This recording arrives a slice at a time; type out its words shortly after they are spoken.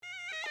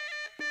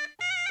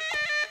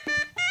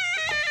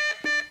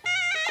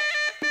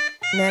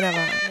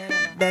Merhaba,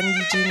 ben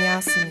DJ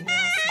Yasemin.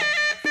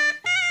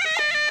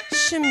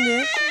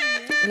 Şimdi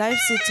live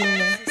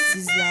setimle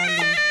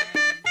sizlerleyim.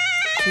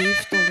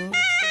 Keyif dolu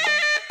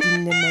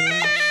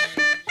dinlemeler.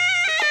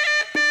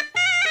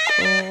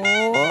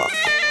 Oh.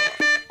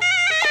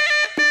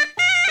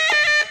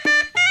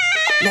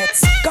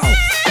 Let's go.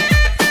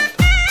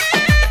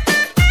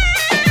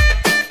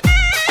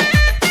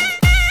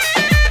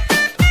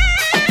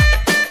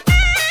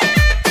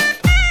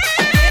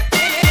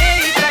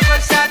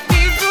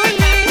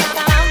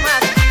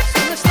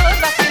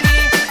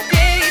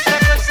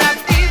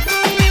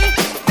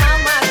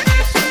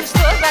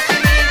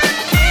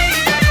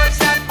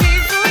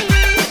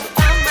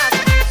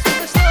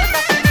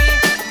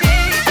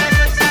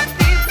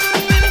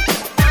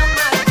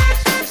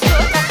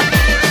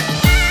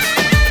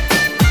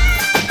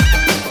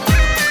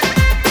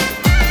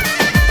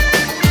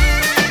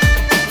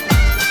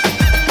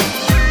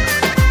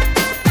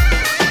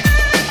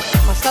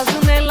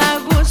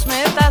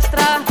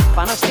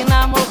 Πάνω στην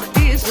άμμο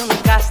χτίζουν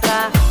κάστρα.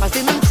 Μας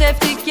δίνουν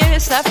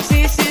ψεύτικες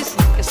αυξήσεις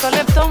και στο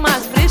λεπτό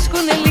μας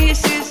βρίσκουν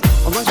λύσεις.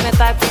 Όμως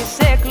μετά τις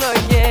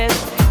εκλογές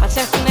μας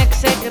έχουνε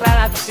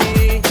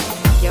ξεγράψει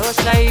και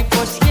όσα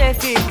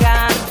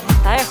υποσχέθηκαν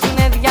τα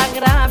έχουνε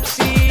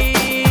διαγράψει.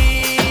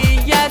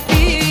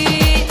 Γιατί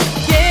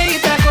και οι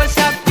 300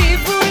 απ' τη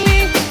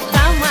Βουλή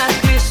θα μας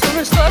κλείσουν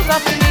στο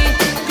δαφνί.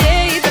 Και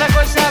οι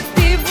 300 απ'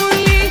 τη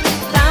Βουλή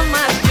θα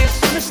μας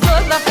κλείσουν στο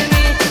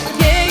δαφνί.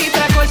 Και οι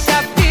 300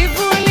 απ' τη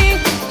Βουλή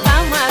θα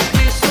μας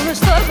κλείσουν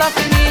στο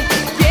δαφνί.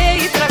 Και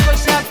οι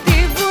 300 απ' τη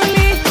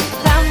Βουλή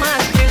θα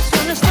μας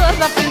κλείσουν στο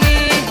δαφνί.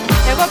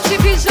 Εγώ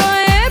ψηφίζω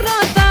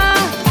έρωτα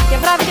και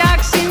βράδια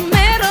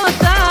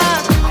ξημέρωτα,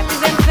 γιατί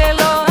δεν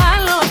θέλω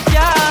άλλο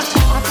πια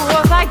να ακούω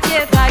θα και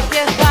θα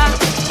και θα.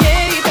 Και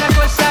οι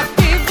 300 απ'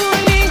 τη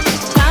Βουλή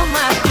θα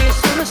μας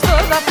κλείσουν στο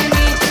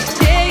δαφνί.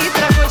 Και οι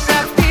 300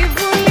 απ' τη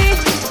Βουλή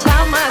θα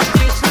μας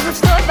κλείσουν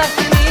στο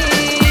δαφνί.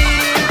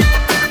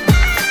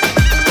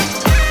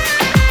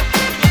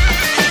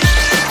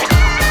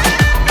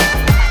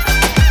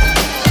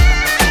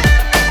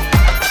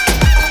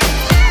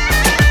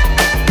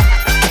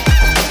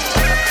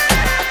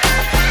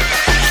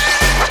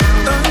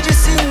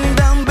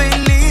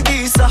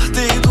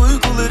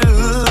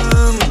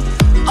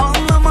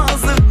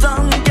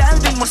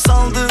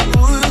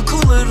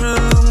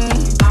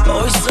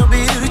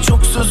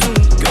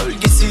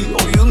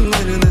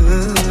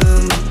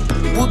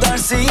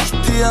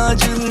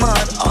 İhtiyacın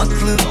var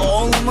aklın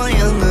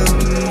olmayanın.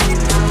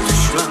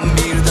 Düşmem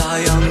bir daha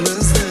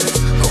yalnızlık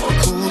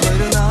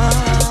korkularına.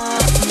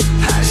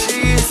 Her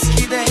şey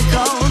eskide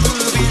kaldı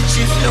bir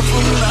çift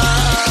lafınla.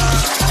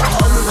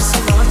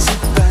 Alırsın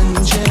artık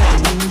bence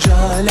bunca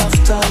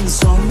laftan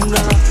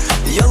sonra.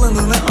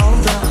 Yalanını al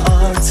da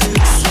artık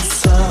sus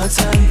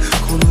zaten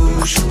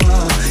konuşma.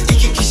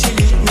 İki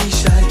kişilikmiş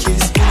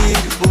herkes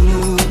bilir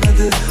bunun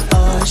adı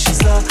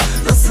aşıza.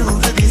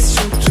 Nasıl da diz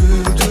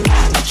çöktürdü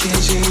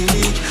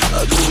gecelik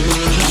adına.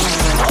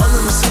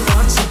 Alırsın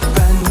artık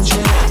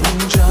bence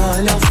bunca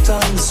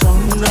laftan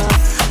sonra.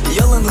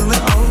 Yalanını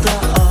al da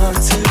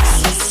artık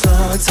sus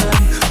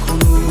zaten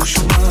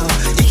konuşma.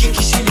 İki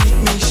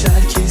kişilikmiş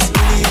herkes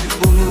bilir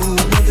bunun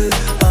adı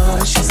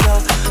aşıza.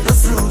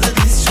 Nasıl da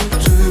diz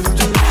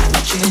çöktürdü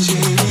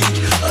gecelik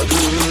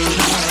adına.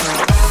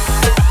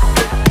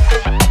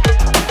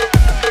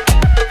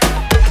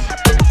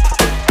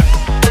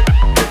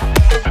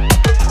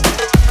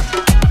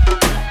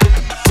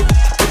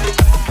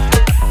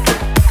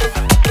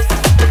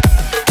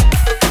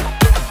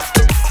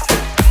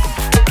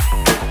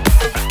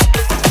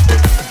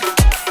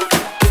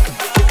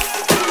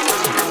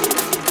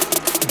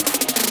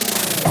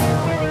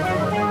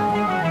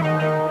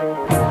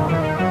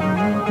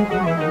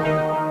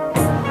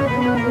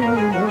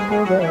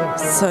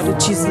 Sarı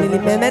çizmeli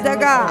Mehmet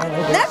Aga,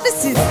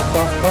 neredesin?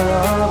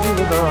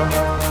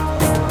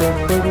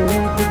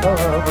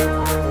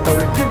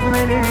 Sarı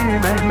çizmeli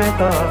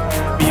Mehmet Ağa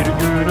bir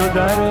gün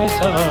öder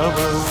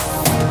hesabı.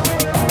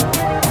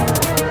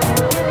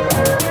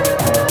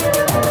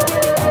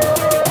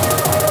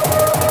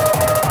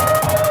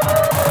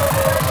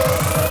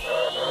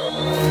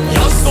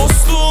 Yaz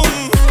dostum,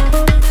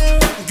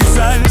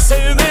 güzel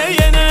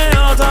sevmeyene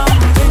adam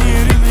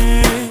denir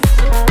mi?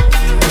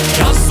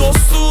 Yaz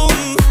dostum,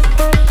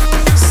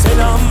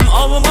 selam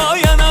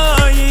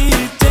almayana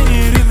yiğit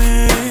denir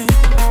mi?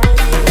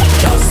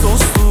 Yaz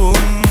dostum,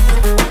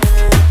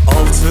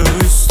 altı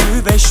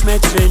üstü 5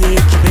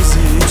 metrelik bez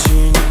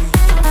için.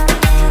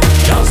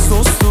 Yaz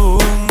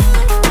dostum,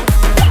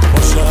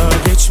 boşa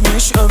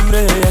geçmiş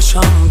ömre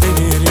yaşam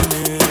denir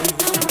mi?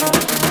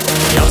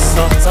 Yaz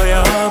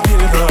tahtaya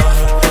bir daha,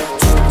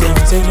 tut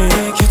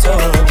defteri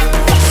kitap.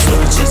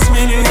 Sarı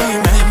çizmeli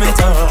Mehmet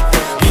Ağa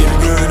bir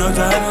gün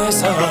öder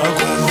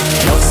hesabı.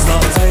 Yaz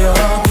tahtaya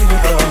bir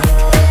daha,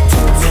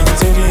 tut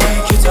defteri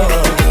kitap.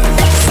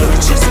 Sarı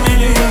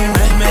çizmeli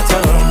Mehmet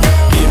Ağa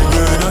bir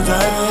gün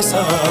öder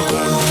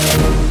hesabı.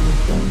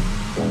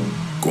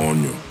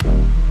 Coño,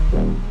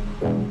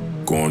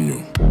 coño,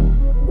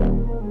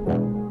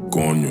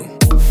 coño.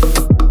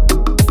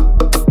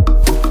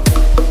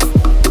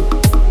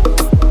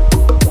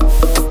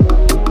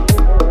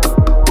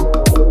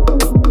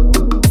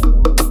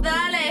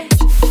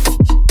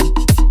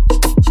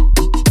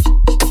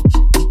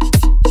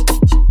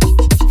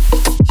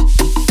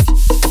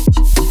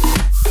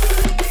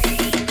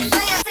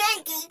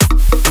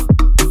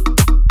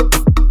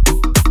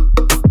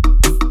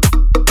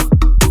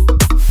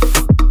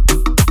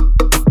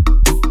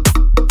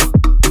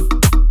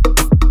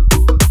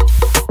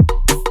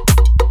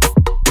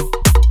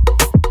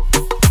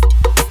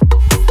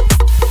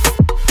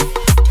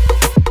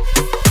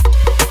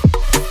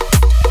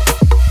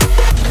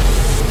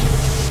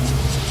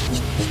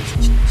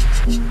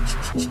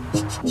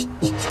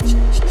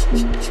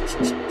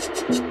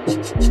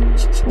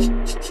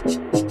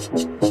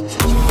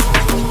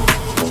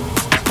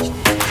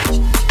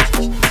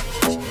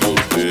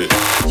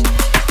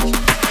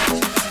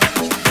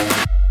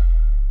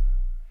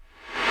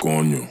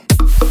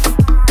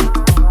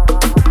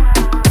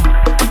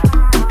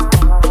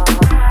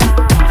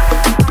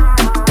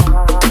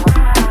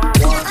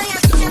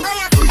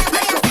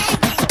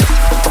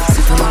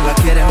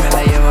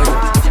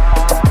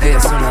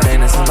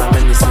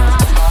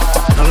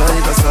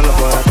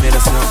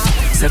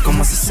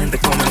 siente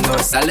como en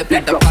dos. Dale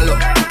pinta palo,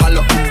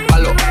 palo,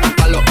 palo,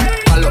 palo,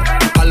 palo,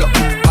 palo,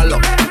 palo.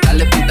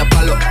 Dale pinta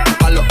palo,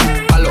 palo,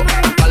 palo,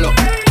 palo,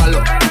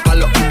 palo,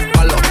 palo,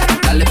 palo.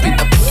 Dale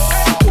pinta.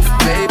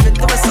 Baby,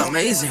 te ves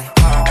amazing.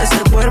 Ese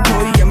cuerpo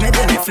ya me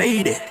tiene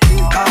faded.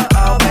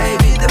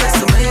 Baby, te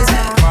ves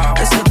amazing.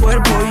 Ese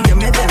cuerpo ya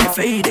me tiene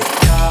faded.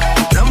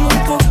 Dame un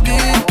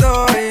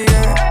poquito,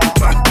 yeah,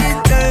 pa'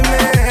 quitarme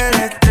el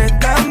estrés.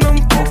 Dame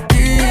un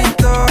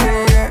poquito,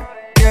 yeah.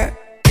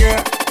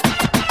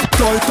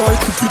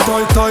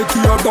 Tight, to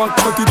your back,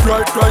 cocky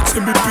bright,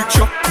 send me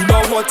picture. In a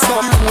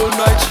WhatsApp, the whole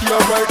night she a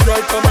right,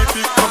 and me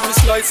pick up me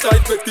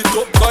slide, make the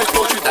top bite,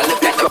 touch it. Dale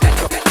pinta.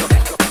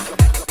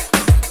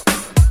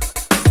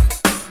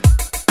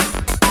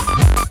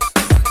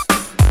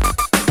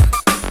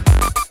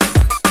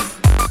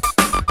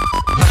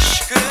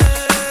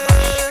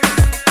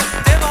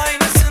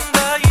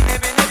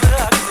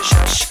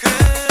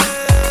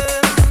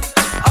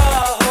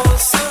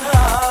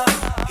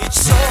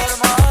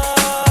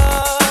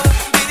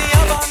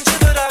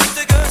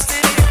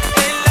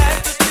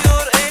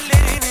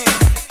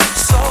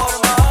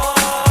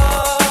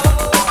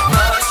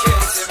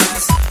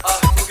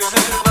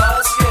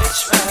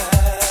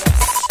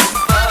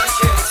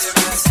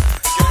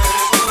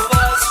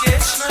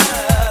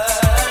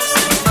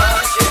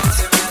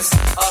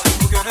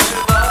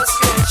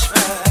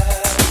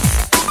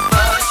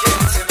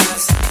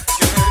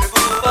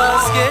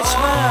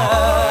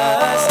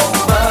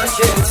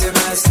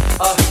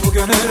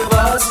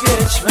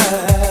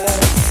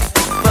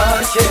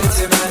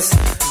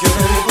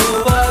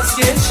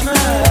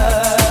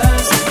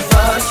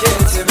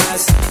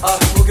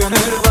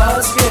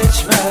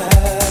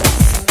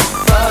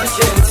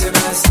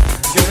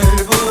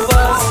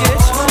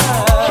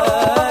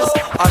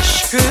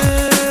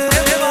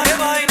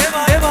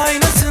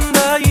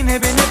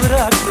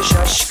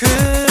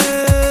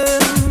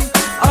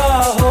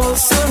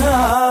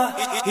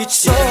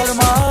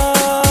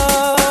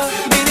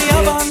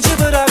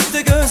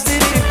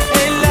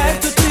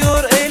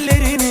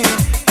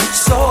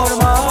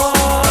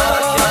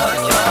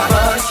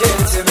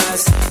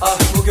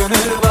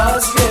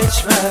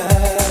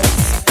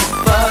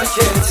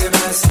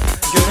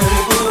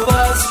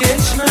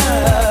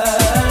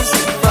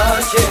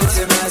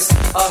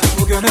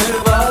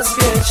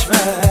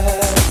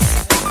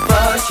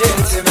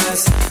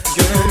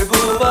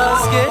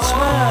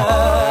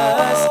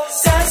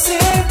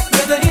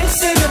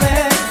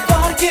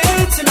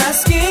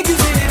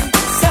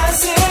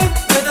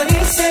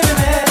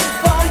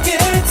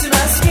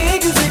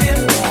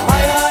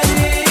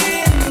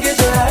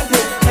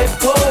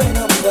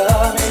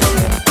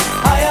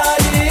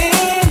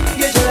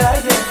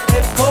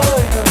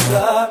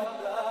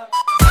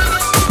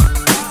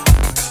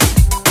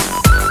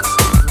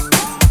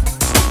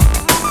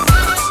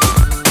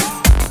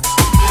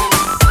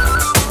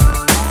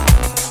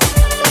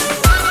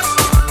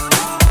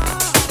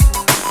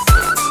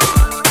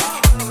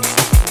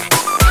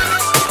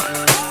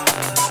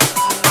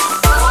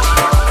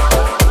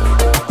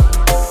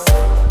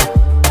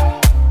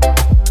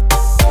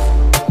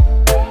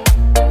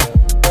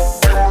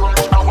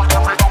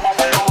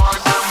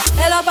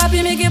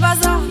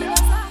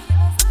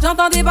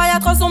 J'entends des bails à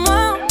 300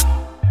 mains.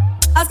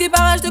 À ce qui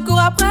paraît, je te cours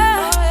après.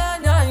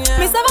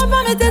 Mais ça va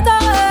pas, mais t'es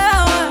taré.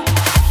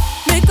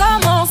 Mais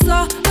comment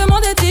ça, comment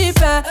t'es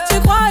fait? Tu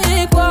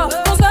croyais quoi?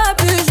 On se verra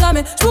plus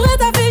jamais. Je pourrais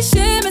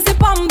t'afficher, mais c'est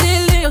pas mon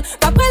délire.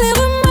 D'après les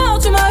rumeurs,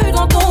 tu m'as eu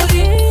dans ton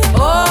lit.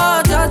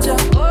 Oh, dja dja,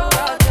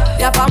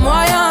 y'a pas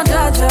moyen,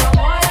 dja dja.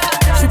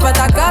 J'suis pas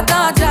ta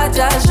cata, dja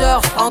dja.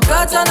 Genre, en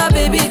katana,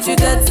 baby, tu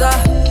t'aides ça.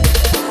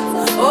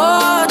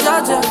 Oh,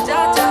 dja dja,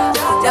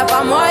 y'a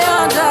pas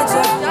moyen, dja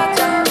dja.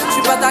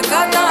 J'suis pas ta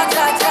cata,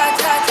 dja dja,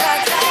 dja dja,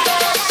 dja.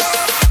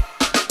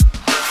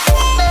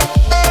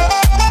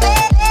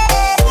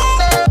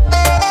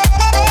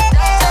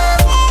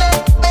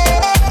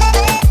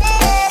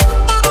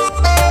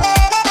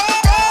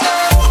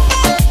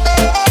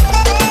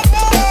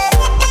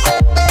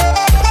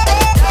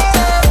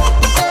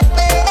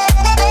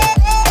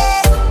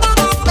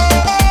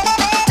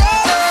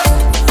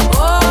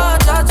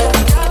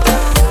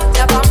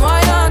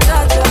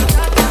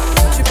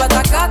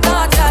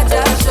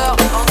 Genre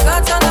en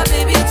katana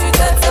baby tu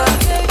t'aides ça.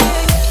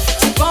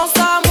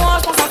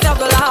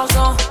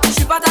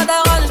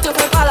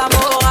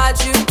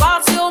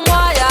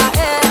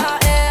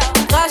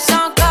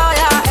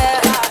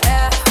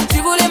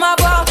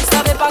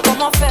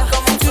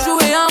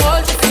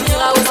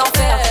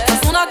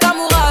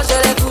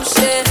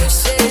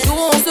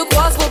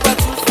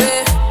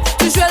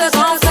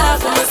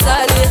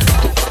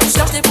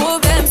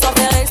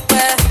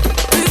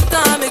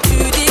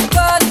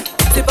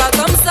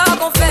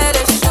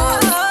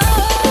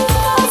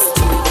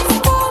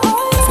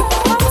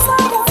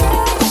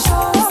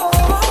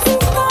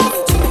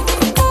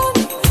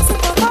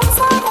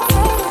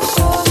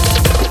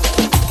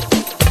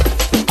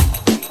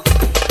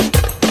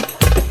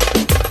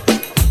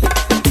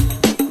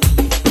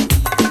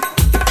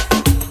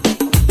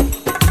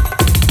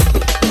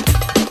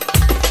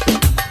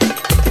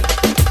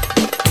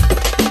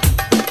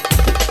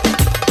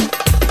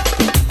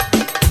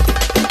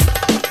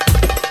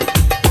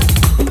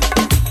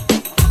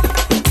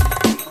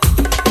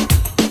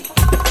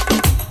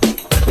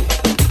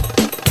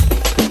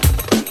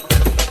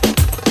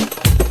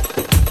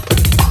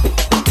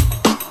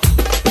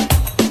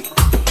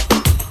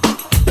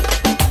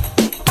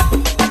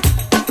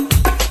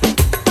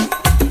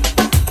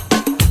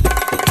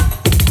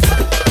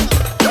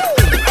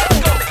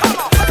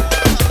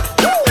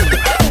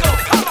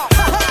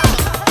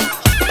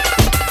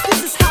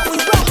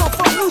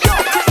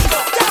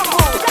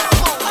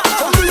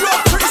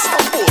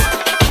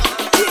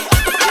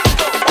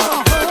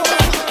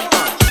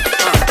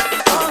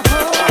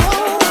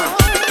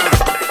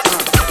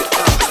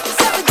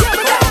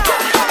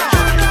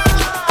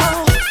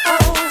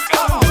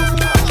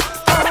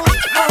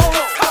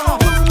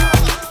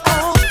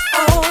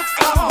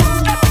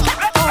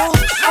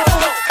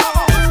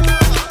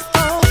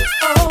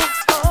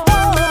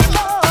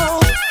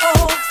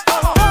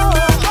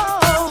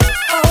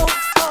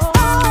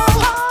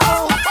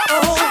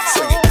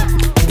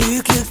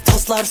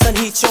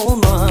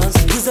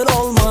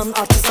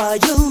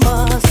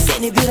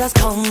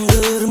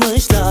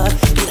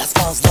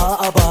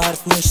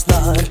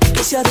 başlar.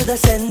 Dışarıda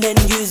senden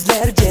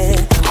yüzlerce.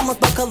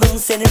 Anlat bakalım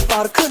senin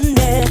farkın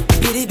ne?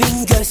 Biri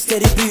bin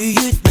gösteri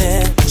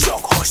büyütme.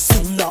 Çok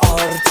hoşsun da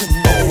artın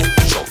ne?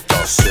 Çok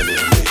da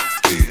sevimli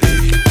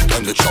biri,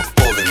 hem de çok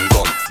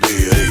bolingon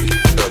biri.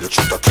 Öyle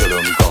çok da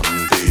kırılgan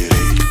biri.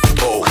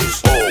 Oh,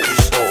 oh,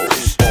 oh,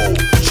 oh.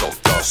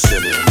 Çok da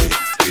sevimli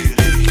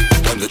biri,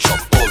 hem de çok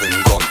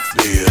bolingon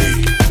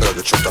biri.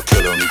 Öyle çok da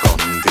kırılgan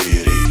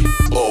biri.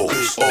 Oh,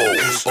 oh,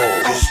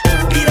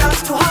 oh.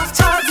 Biraz tuhaf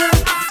tarzın,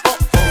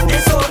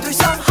 ne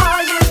sorduysan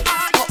hayır.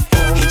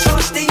 Hiç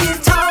hoş değil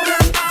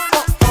tavrın,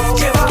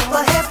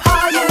 cevapla hep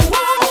hayır.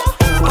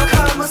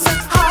 Bakar mısın?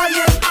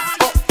 Hayır.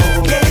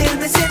 Gelir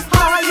misin?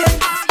 Hayır.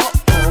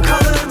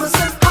 Kalır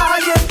mısın?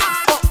 Hayır.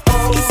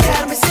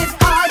 İster misin?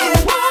 Hayır.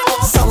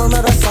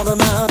 Salına da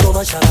salına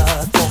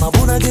dolaşarak, ona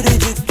buna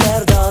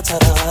gülücükler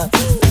dağıtarak.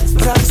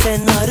 Bırak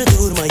sen ayrı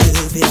durmayı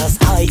biraz,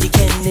 haydi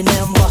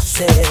kendinden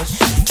bahset.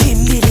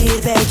 Kim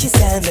bilir belki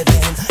sen ve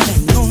ben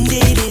memnun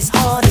değiliz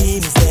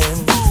halimizden.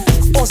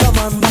 O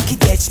zaman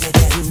vakit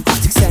geçmeden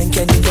artık sen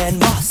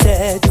kendinden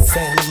bahset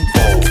sen.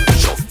 Oh,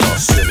 çok da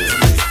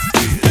sevimli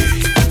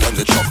biri, hem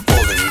de çok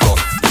bolingon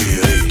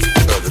biri.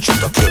 Öyle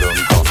çok da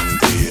kırılgan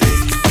biri.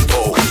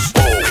 Oh, oh,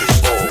 oh,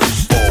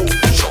 oh.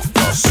 Çok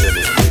da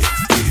sevimli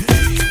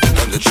biri,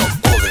 hem de çok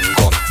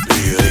bolingon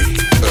biri.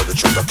 Öyle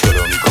çok da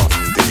kırılgan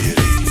biri.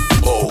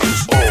 Oh, oh,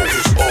 oh,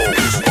 oh.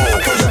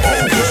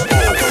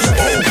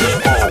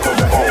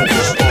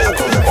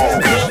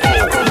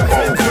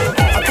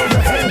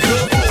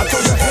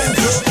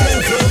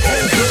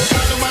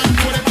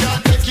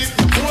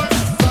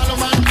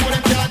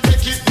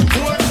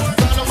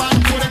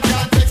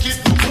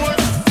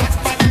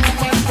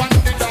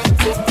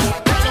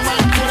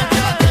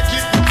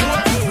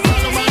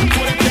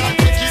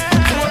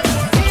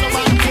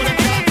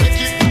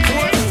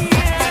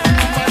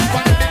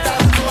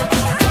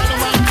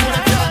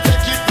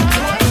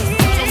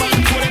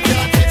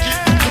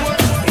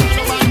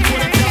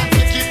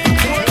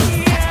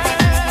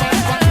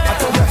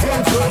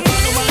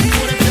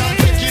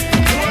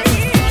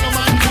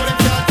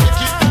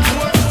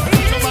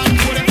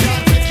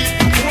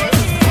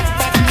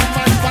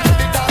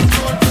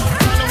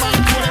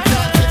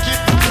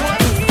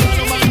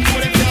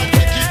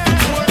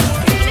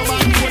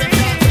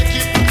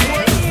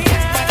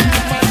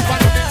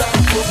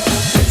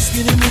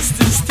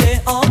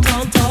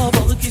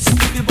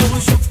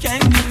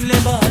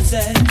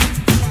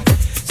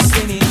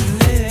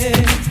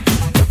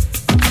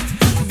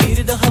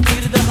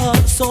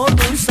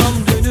 Sorduysam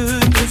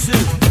dönüp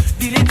özür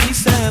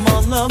dilediysem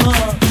anlama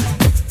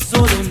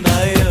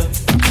zorundayım.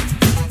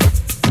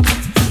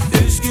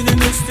 Üzgünüm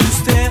üst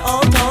üste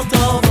alt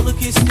alta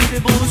balık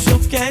istifi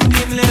buluşup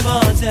kendimle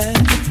bazen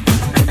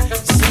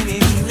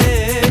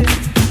seninle.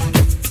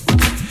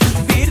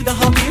 Bir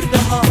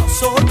daha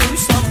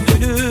sorduysam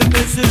dönüp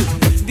özür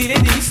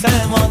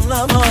dilediysem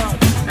anlamak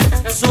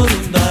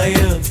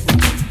zorundayım.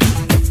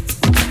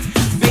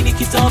 Beni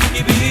kitap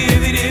gibi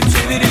evirip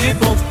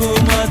çevirip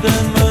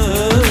okumadın mı?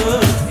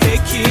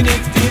 Ekin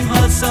ektim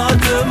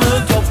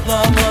hasadımı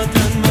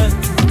toplamadın mı?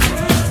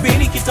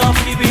 Beni kitap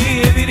gibi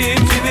evirip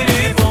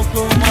çevirip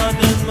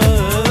okumadın mı?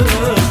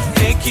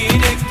 Ekin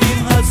ektim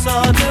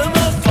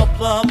hasadımı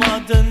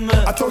toplamadın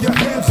mı?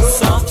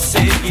 Saf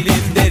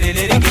sevgilim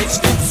dereleri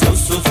geçtim,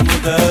 susuz mu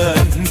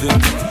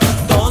döndüm?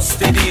 Dost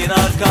dediğin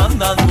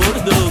arkandan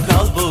vurdu,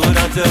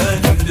 kalbura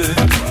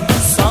döndüm.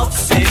 Saf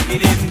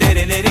sevgilim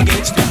dereleri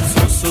geçtim,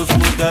 susuz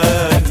mu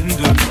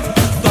döndüm?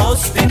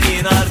 Dost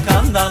dediğin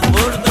arkandan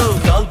vurdu,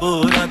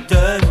 kalbura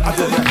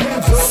döndüm.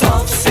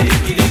 Saf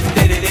sevgilim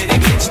dereleri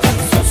geçtim,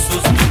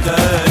 susuz mu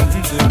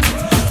döndüm?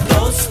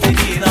 Dost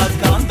dediğin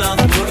arkandan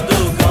vurdu,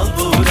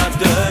 kalbura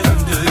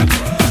döndüm.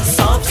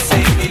 Saf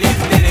sevgilim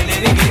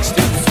dereleri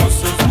geçtim,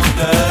 susuz mu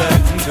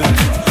döndüm?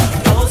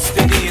 Dost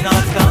dediğin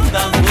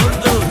arkandan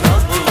vurdu,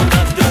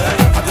 kalbura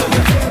döndüm.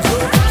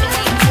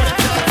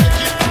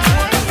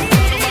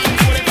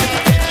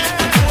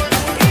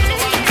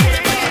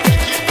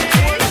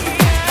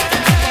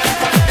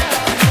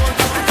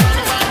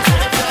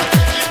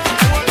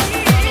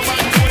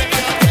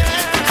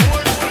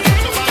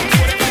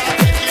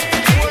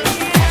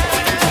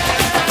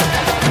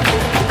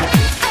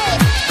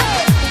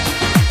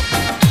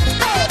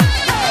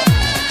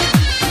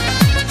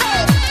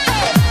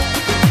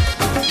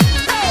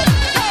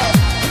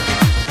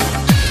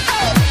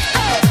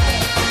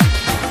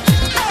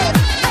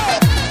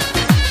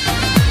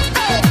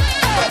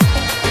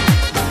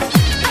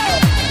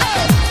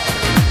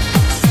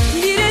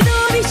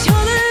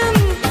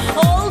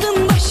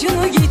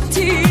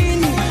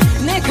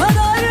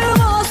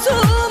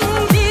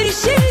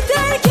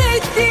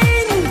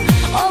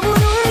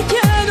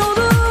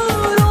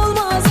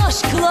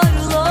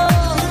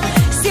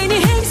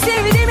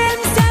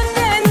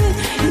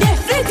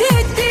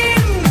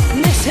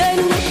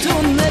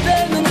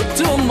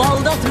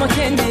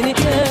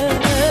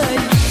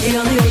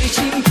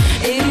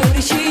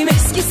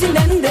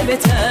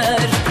 beter.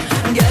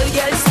 Gel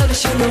gel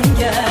sarışınım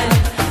gel,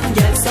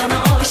 gel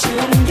sana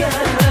aşığım gel.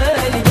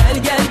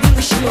 Gel gel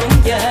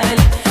gülüşüm gel,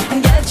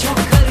 gel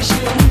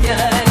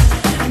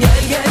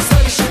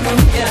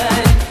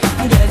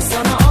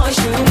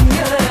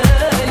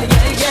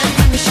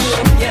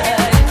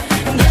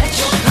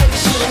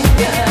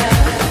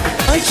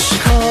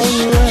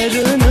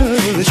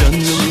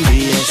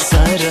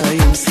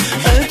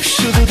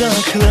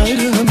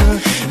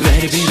dudaklarını,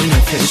 ver bir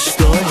nefes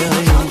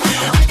doyayım.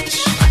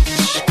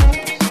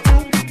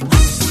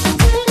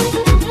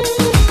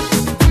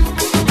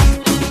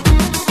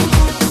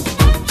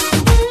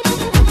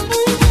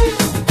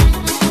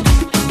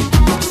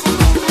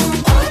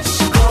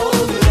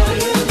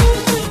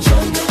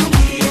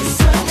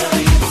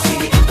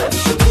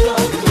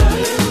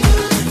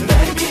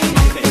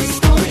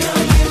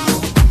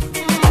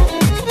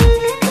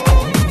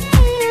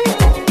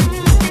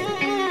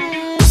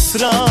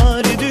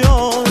 Israr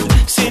ediyor,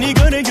 seni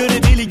göre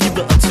göre deli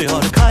gibi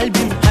atıyor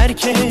kalbim,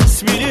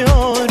 herkes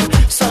biliyor.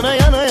 Sana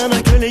yana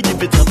yana köle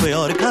gibi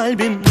tapıyor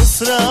kalbim.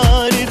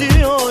 Israr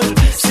ediyor,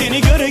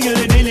 seni göre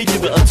göre deli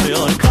gibi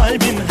atıyor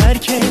kalbim,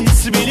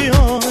 herkes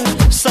biliyor.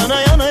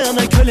 Sana yana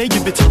yana köle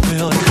gibi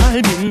tapıyor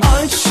kalbim.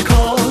 Aç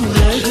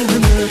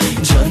kollarını,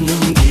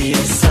 canım diye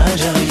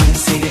sarayım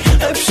seni,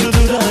 öp şu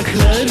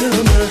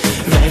dudaklarını,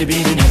 ver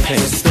bir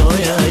nefes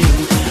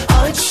doyayım.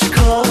 Aç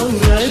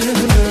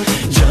kollarını,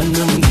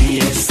 canım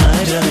diye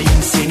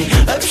sarayım seni,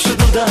 öp şu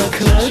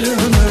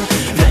dudaklarını,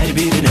 ver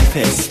bir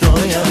nefes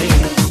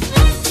doyayım.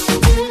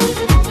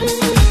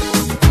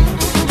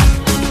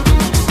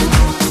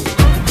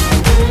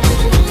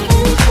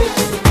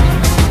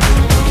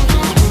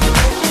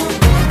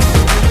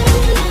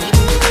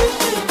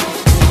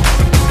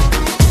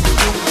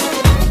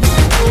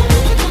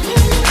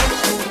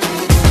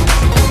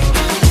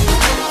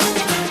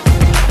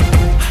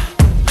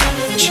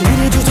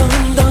 Kimini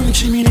dudağından,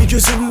 kimini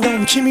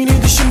gözünden,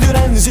 kimini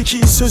düşündüren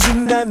zeki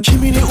sözünden,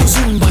 kimini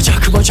uzun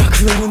bacak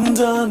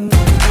bacaklarından,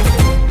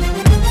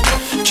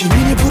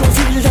 kimini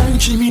profilden,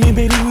 kimini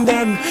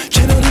belinden,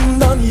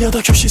 kenarından ya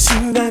da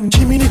köşesinden,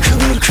 kimini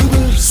kıvır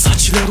kıvır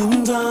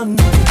saçlarından.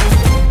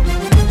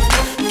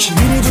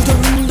 Kimini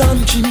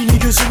dudağından, kimini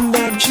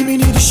gözünden,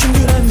 kimini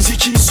düşündüren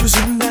zeki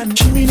sözünden,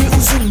 kimini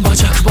uzun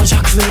bacak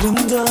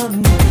bacaklarından,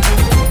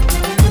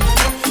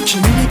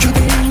 kimini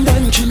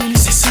göbeğinden, kimini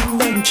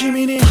sesinden,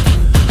 kimini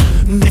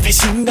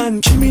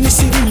nefesinden, kimini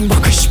serin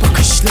bakış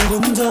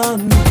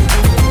bakışlarından.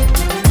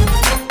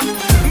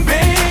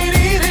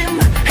 Beğenirim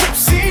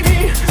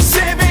hepsini,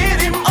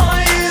 severim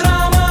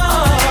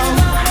ayıramam.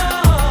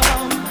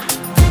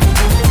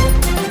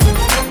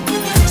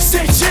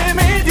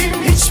 Seçemedim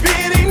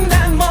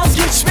hiçbirinden,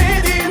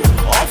 vazgeçmedim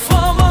of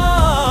aman.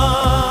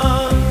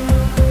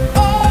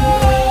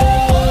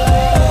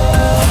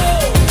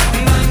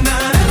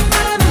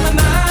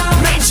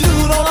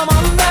 Mecnun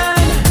olamam ben,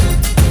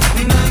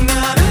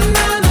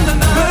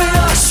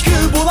 böyle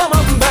aşkı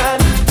bulamam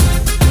ben.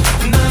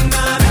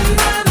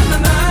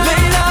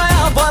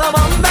 Leyla'ya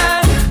varamam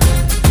ben,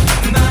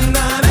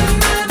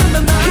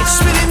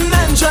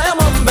 hiçbirinden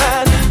cayamam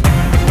ben.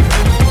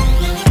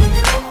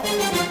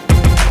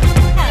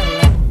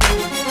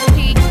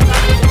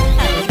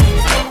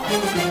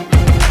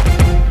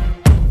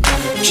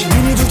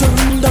 Kimini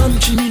dudağından,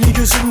 kimini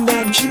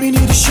gözünden,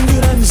 kimini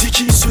düşündüren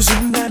zeki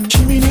sözünden,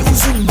 kimini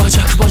uzun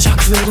bacak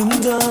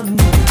bacaklarından,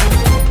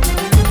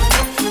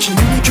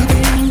 kimini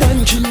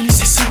göbeğinden, kimini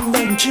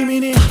sesinden,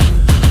 kimini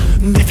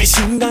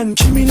nefesinden,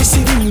 kimini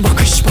serin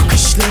bakış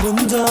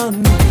bakışlarından.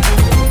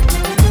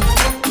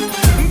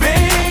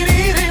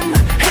 Beğenirim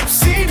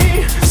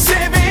hepsini,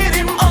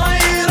 severim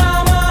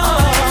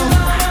ayıramam.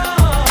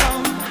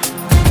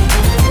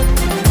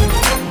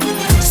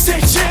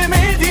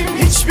 Seçemedim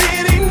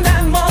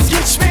hiçbirinden,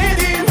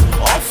 vazgeçmedim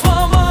of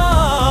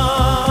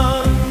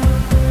aman.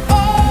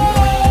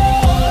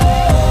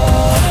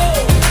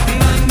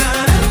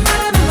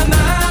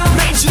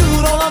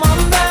 Mecnun olamam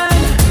ben,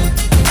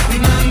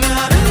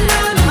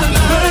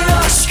 böyle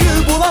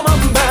aşkı bulamam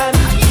ben.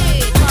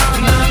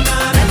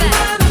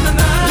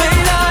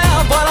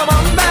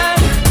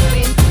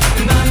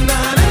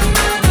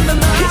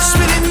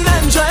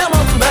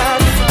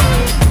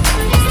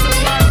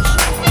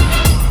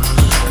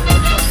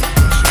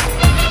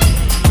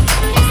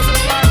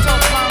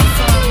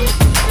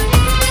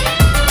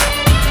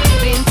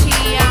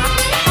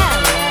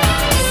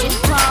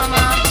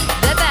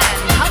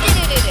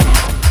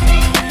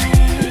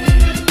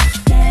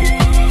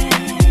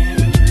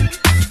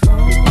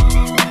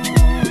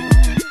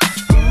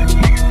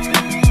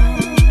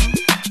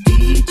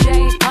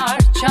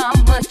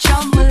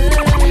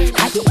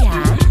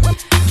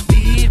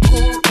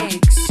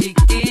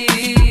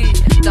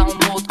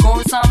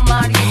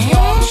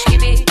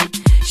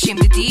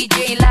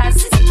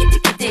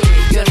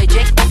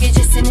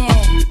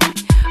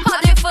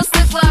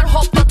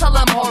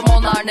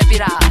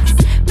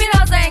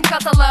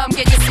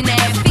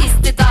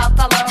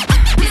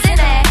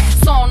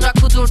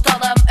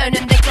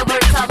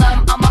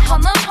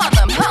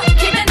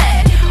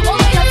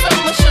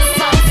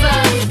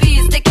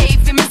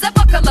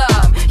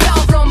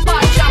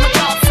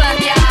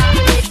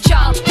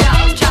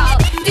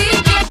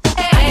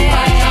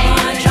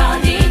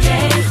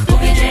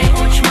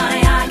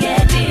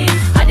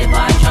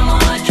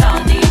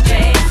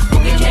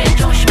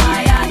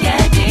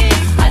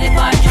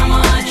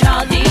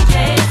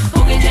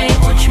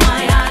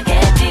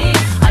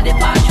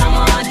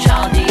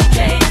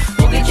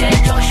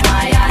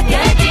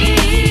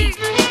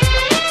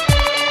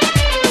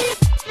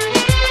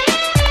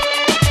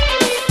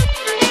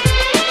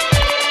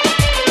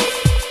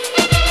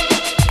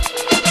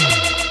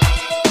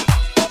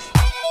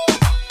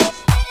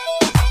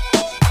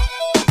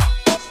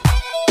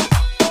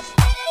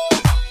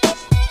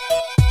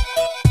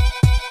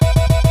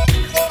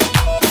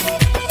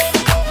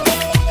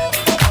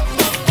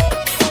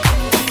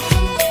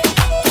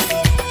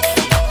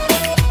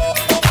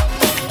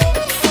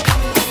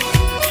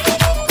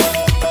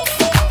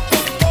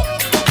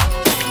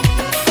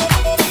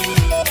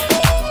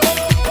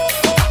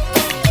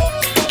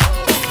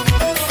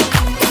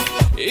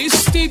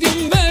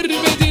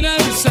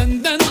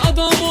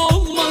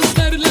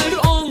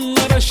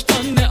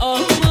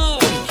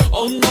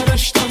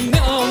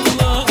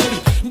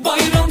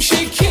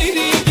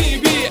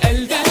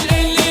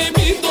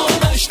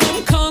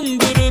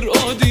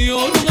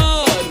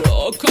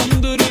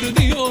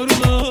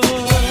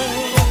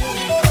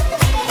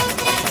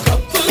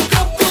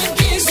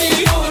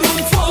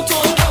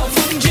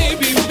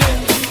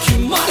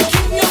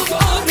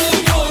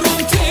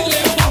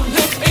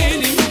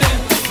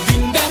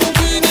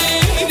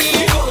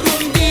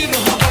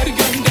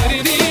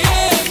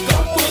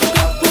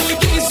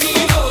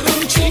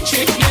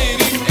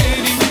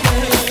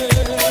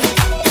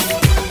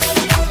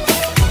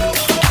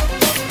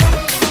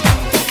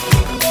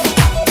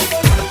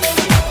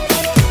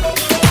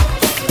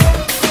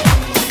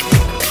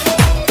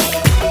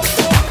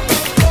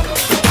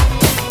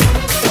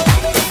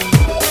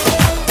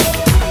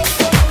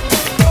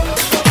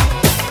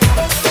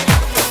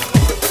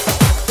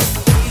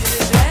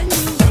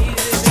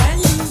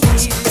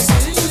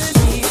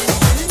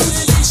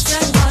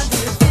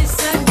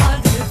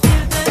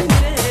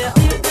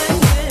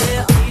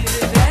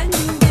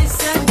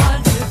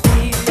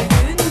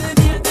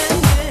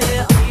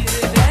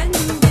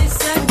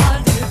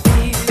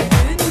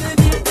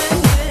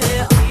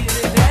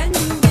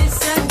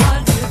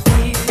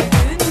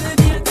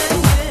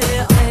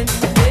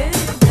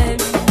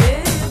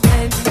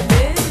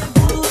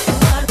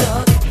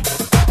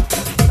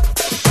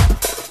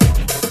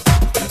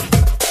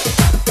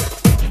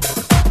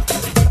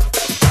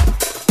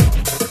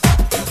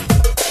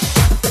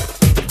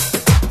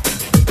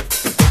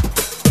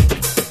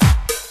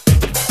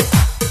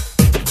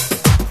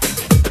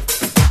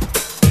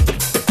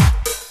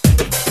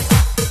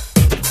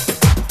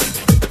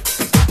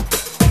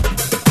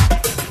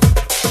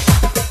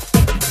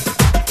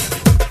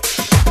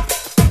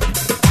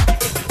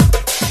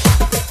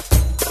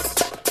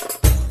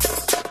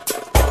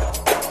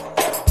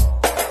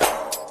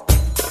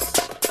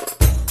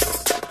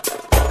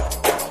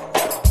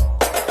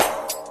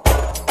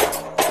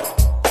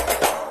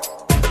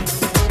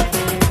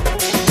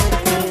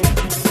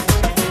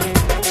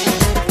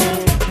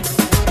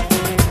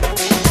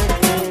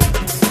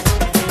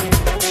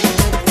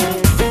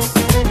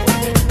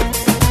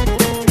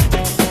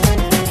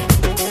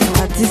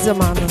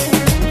 zamanı.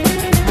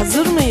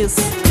 Hazır mıyız?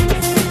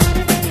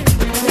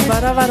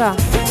 Vara vara.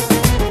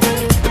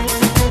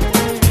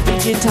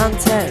 DJ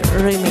Tante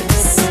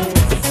Remix.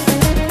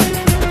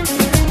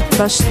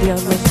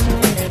 Başlayalım.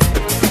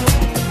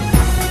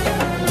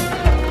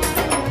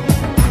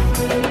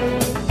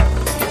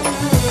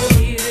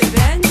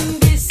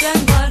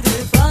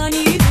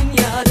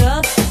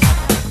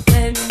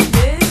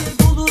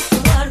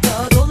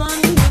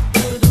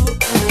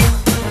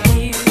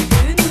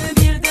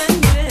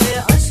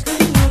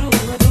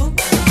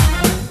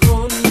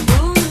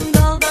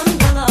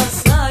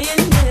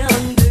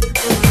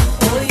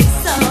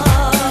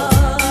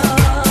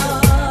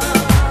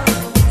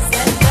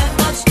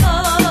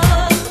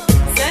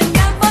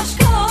 Senden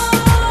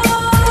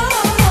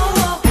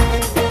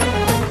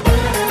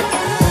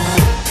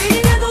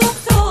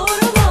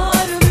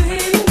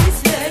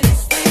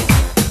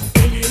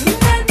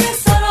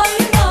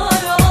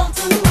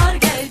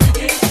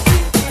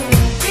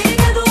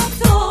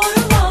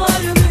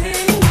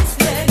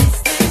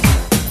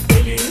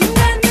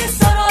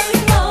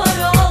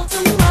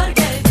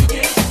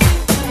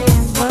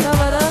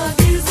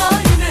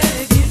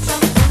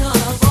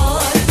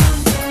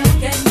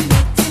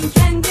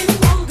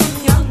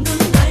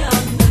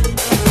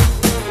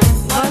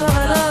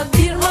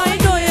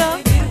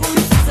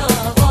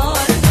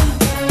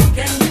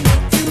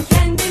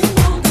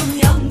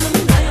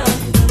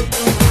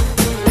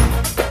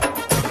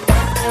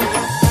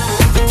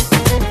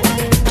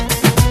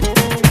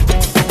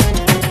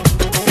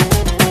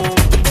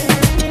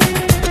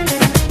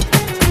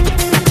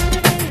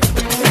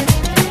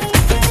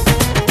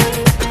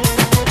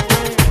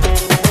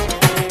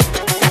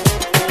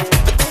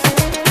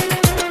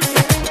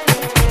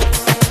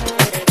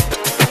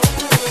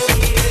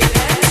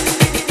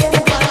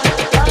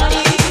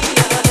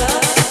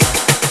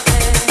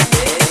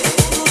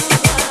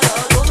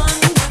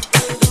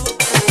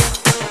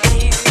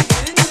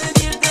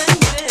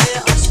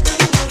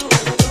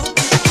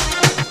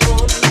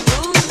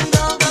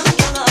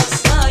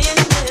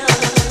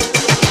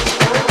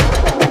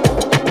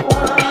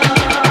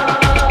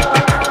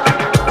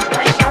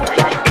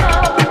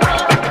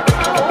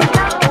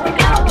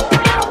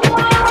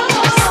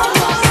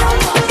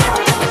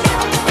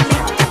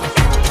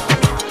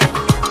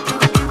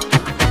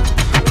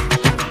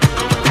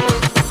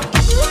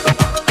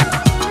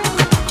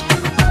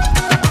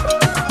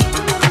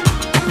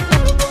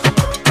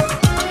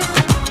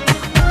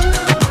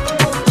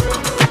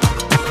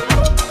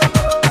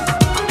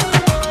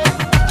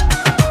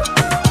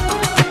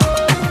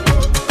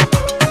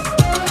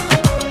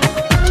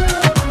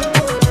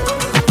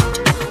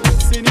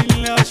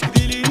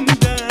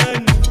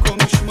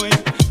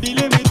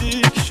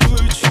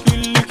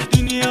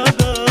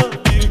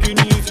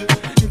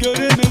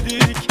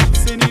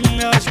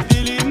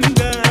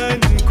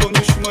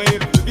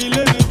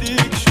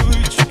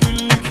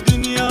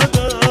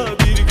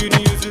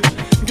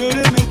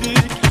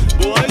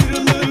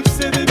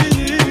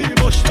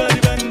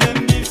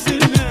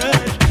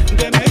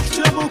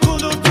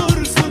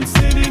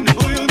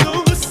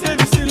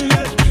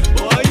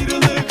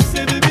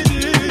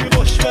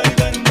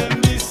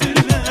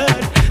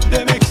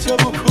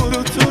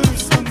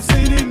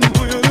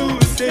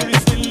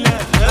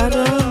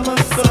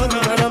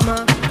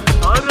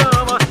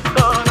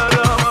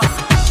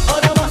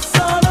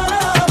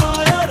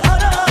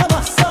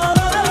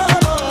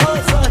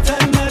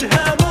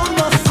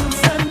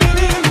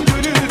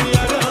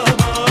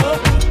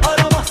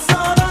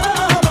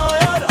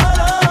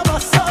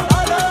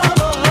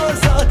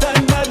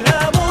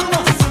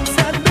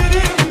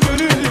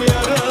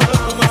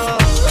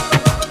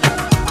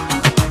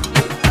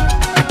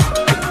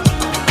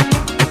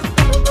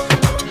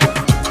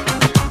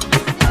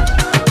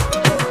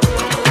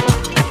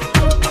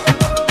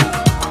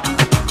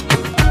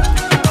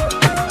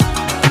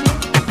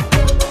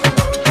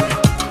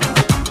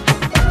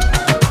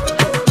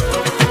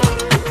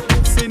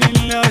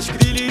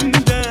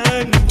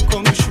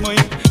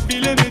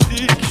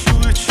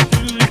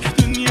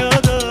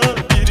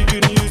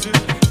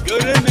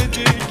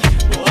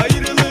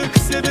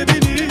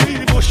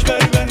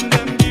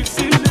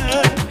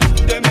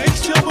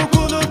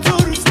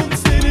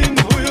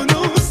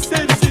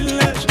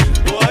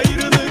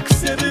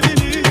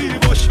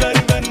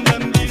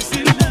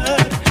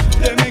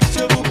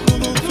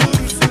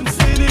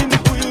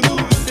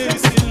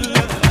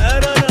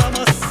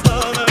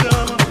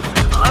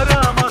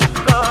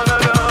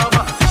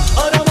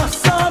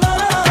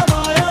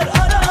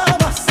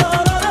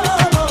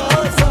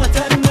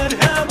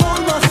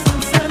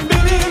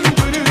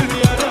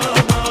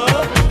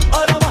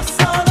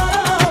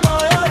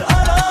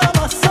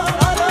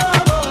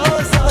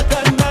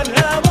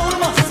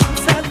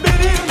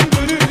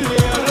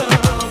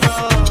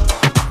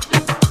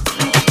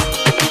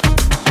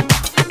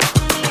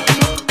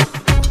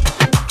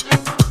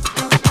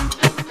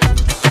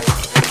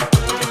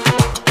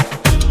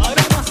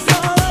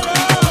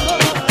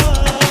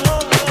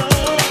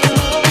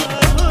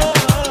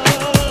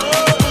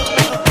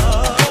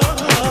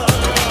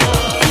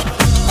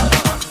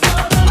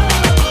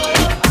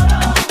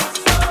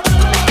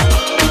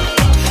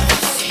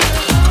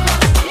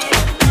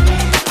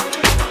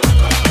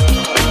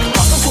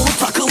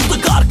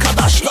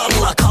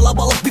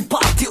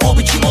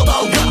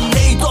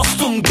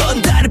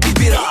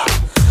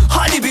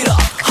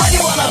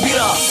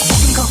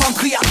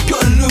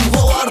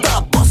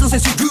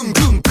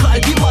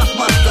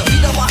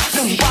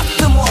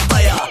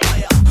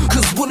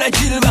ne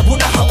cilve bu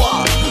ne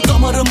hava.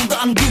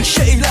 Damarımdan bir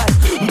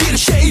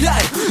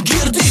şeyler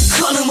girdi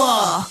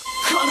kanıma.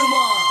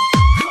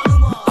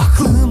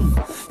 Aklım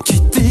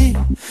gitti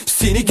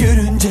seni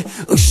görünce,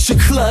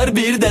 ışıklar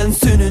birden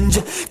sönünce,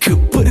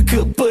 kıpır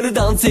kıpır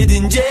dans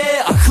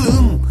edince.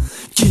 Aklım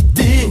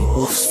gitti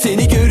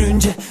seni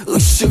görünce,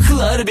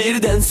 ışıklar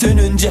birden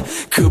sönünce,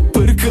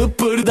 kıpır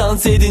kıpır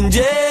dans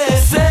edince.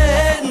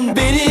 Sen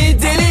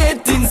beni deli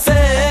ettin,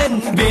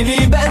 sen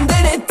beni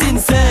benden ettin,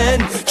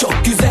 sen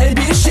çok güzel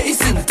bir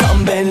şeysin,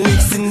 tam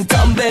benliksin,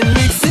 tam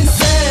benliksin.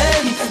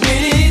 Sen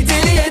beni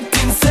deli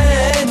ettin,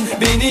 sen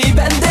beni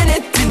benden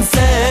ettin,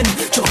 sen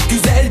çok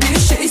güzel bir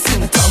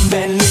şeysin, tam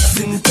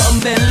benliksin,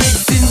 tam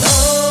benliksin.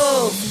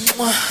 Oh.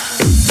 Bak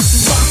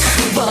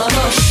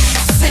bana,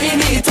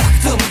 seni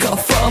taktım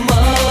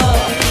kafama,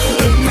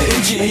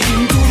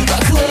 öpeceğim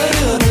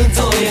dudaklarını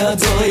doya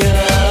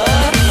doya.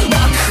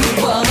 Bak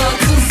bana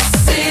kız,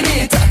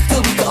 seni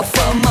taktım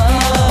kafama,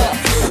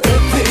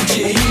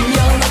 öpeceğim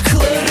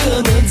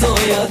yanaklarını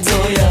doya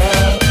doya.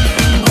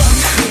 Bak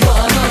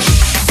bana,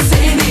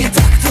 seni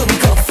taktım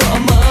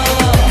kafama,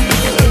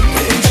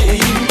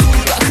 öpeceğim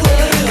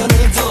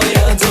dudaklarını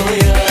doya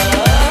doya.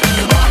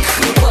 Bak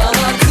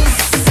bana kız,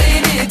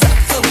 seni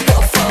taktım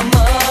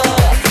kafama,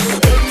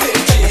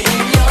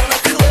 öpeceğim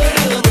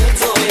yanaklarını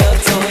doya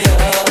doya.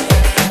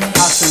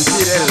 A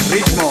sentir el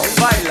ritmo,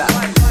 baila.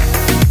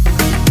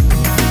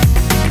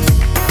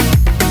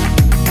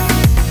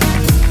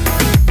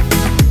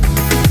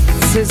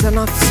 Sezen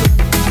Aksu.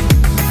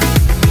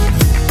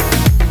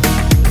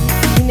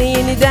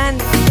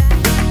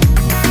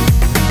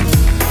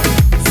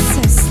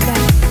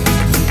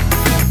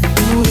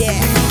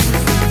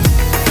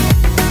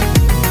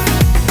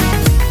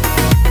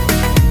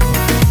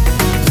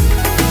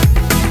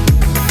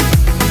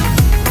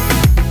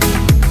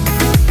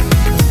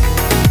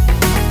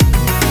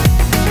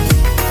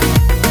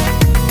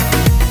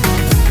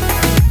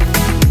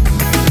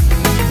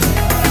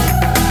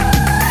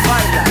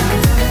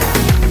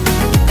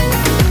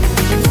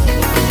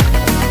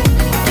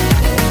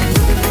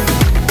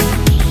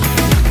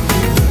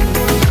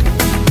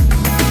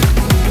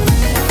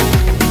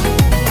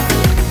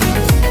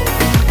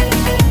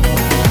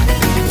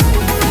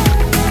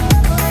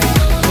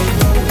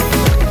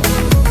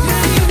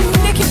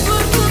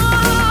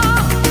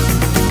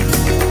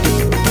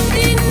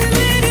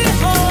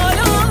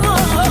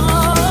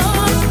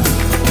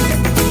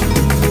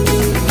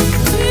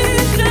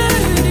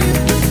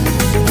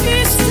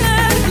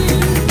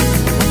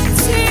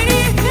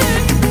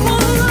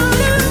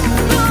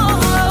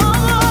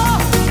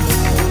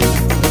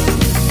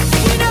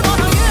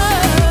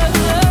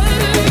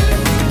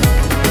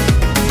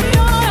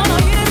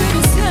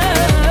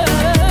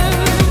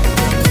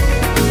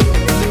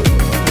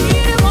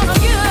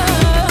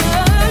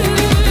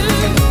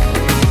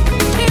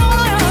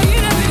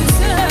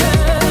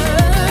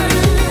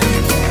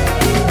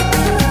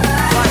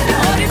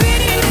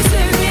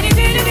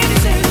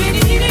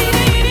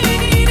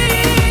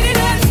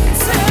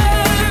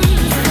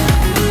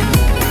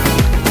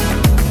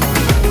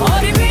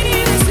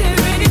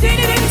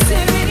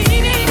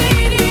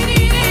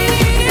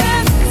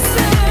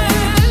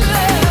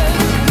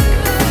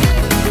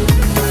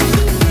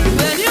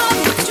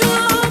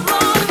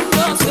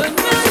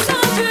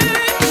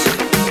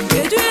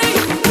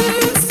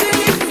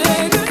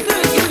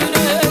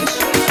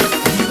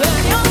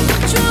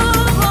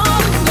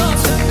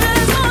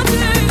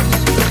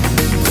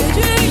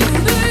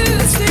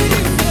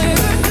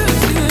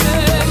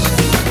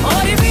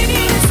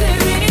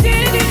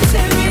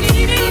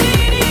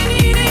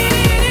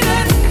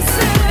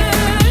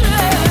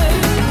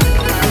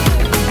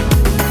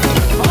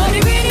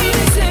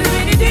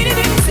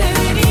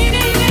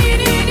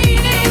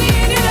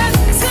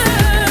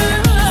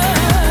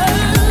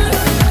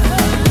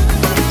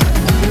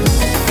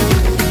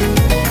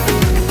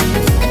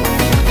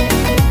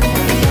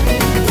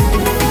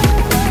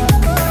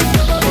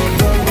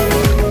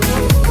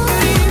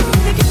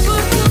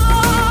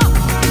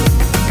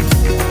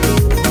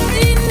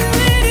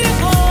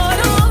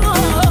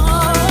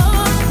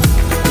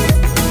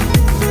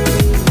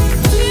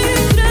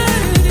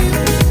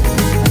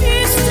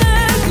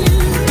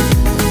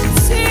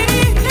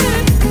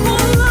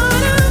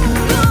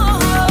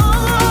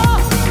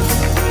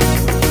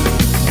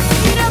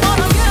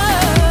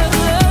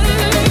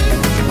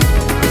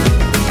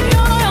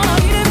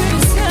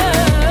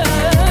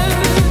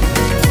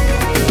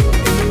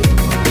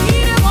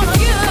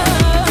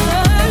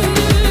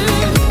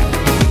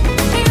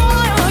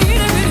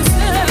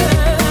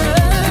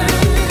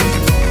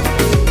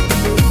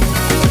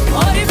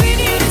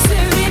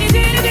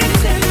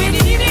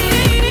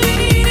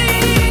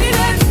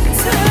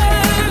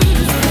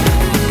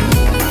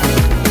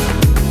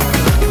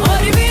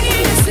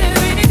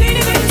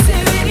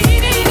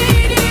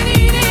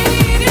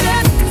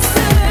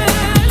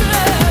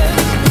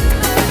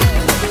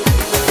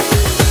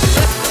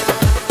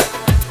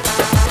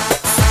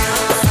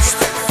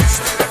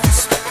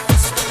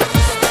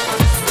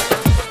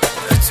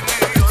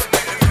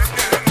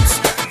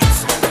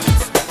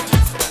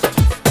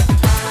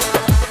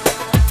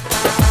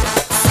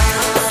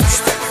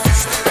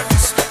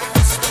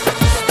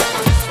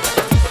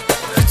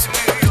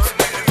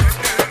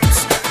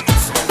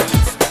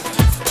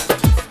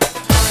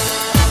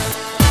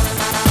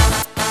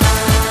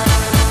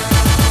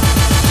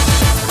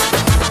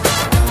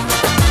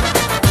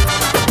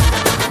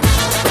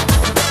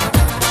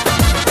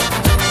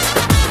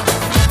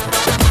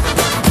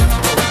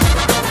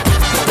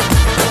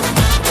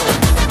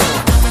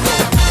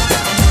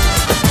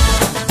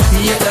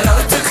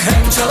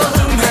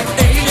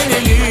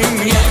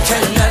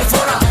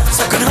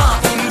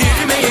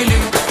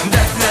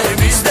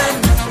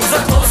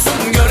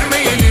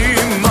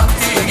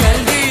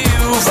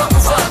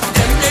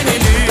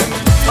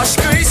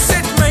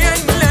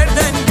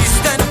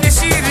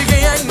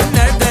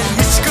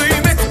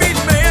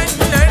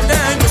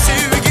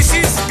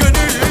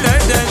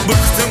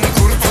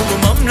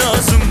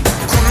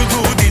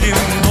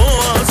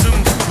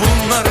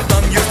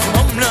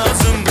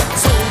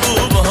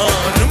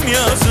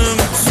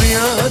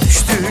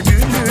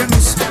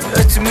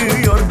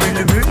 ötmüyor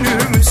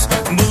bülbülümüz.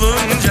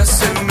 Bulunca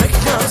sevmek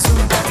lazım,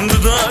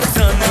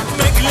 dudaktan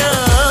öpmek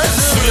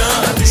lazım.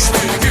 Suya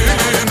düştü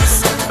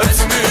gülümüz,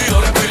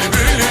 ötmüyor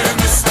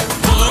bülbülümüz.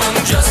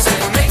 Bulunca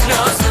sevmek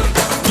lazım,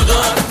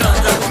 dudaktan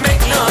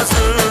öpmek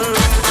lazım.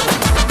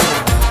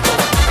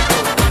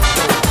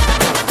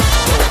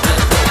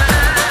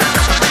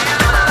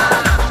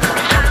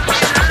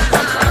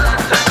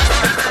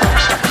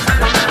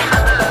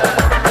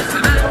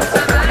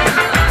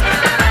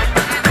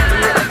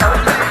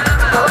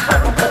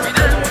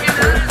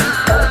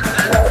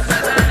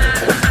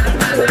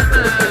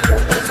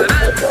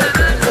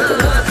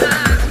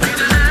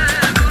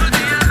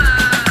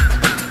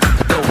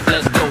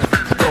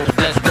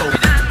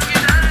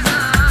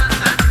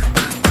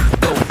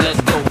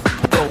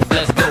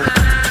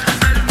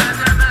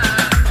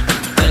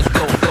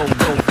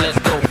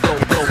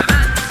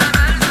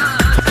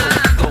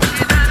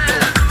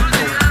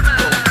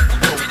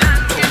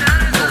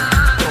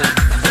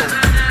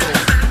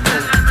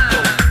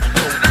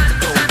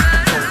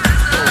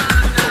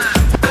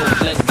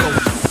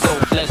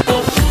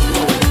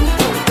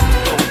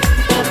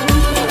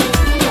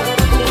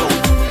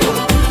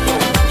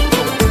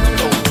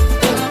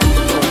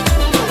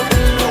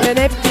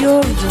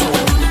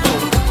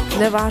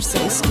 Ne varsa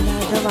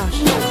eskilerde var.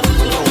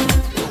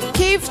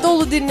 Keyif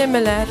dolu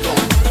dinlemeler.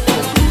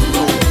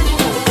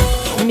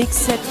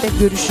 Mixset'te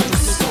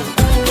görüşürüz.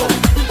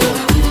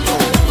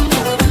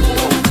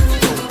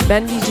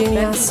 Ben DJ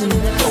Yasin.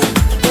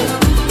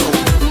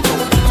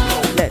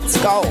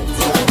 Let's go.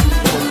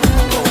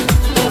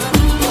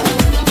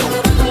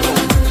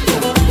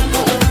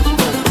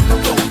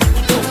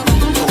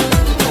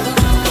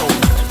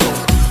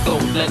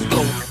 Let's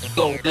go,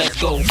 go,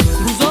 let's go.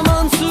 Bu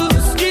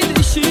zamansız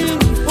gidişin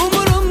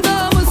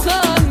umurumda mı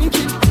sanki?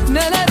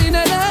 Neler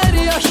neler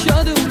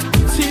yaşadım,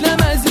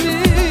 silemez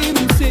miyim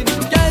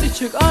seni?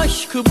 Gerçek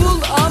aşkı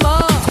bul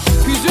ama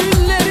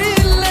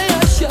hüzünlerinle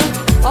yaşa.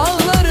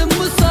 Ağlarım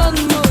mı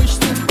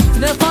sanmıştın,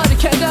 ne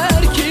fark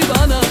eder ki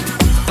bana?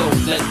 Go,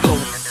 let's go,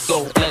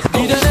 go, let's go.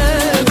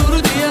 Gidene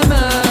dur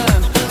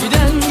diyemem,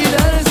 giden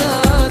gider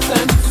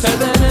zaten.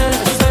 Sevene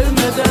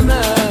sevme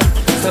demem,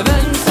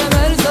 seven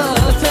sever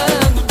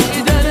zaten.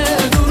 Gidene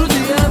dur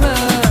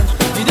diyemem,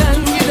 giden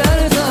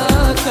gider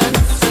zaten.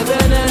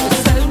 Sevene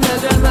sevme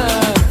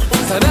demem,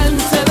 seven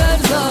sever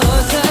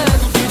zaten.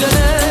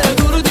 Gidene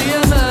dur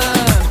diyemem,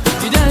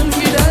 giden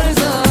gider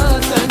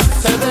zaten.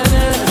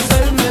 Sevene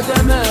sevme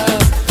demem,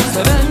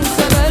 seven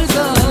sever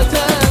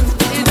zaten.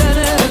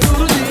 Gidene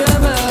dur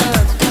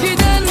diyemem,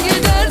 giden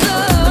gider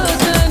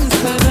zaten.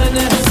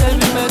 Sevene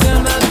sevme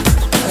demem,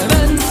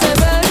 seven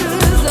sever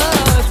zaten.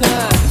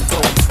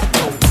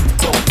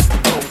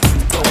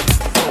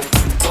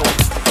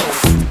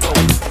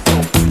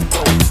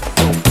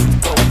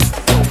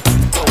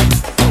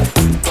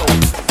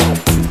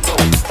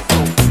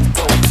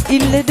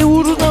 İlle de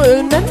uğruna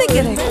ölmem mi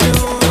gerek?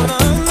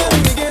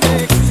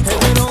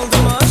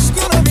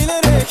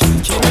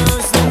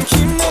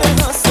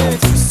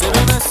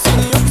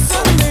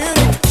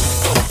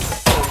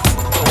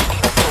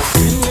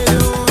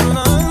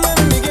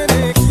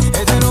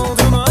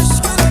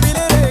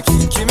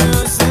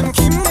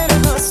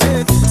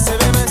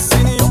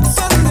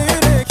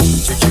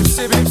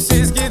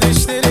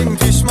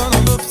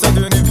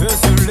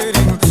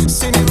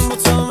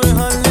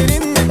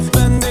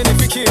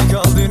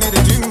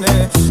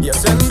 Ya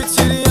sen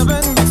bitir ya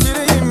ben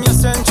bitireyim, ya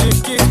sen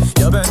çek git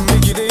ya ben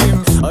mi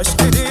gideyim. Aşk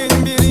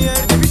dediğin bir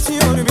yerde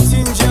bitiyor,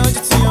 bitince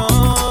acıtıyor.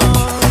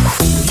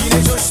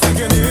 Yine coştu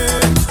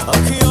gönül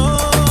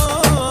akıyor,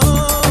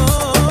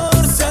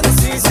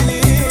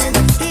 sensizliğin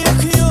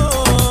yakıyor.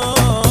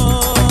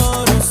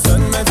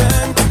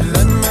 Sönmeden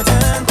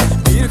küllenmeden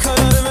bir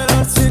karar ver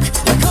artık,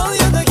 ya kal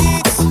ya da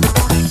git.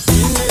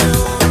 Dinle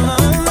uğruna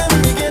ölmem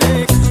mi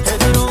gerek,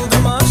 heder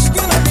oldum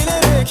aşkına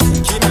bilerek.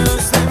 Kimi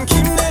özlem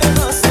kimlere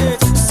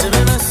hasret,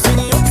 sevemez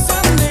seni yok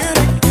sende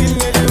yürek.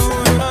 Dinle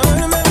uğruna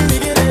ölmem mi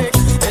gerek,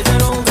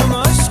 heder oldum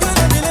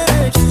aşkına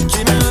bilerek.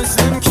 Kimi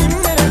özlem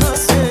kimlere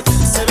hasret,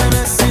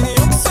 sevemez seni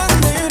yok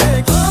sende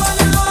yürek.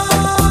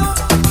 Hala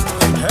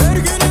her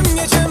günüm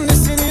gecemde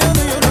seni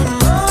yanıyorum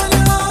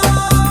hala.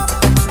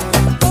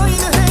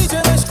 Aynı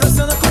heyecan aşkla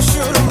sana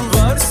koşuyorum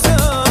varsa.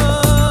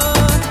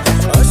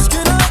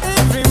 Aşkına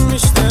evrim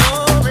işte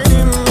o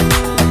benim.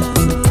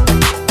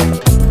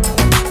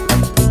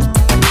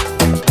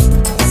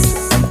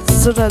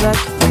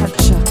 Sıradaki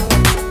parça.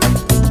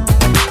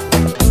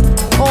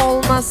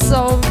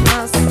 Olmazsa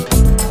olmaz.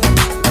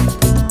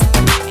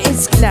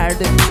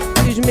 Eskilerde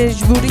bir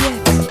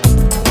mecburiyet.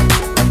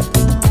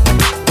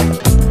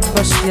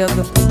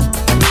 Başlayalım.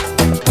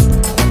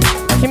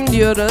 Kim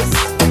diyoruz?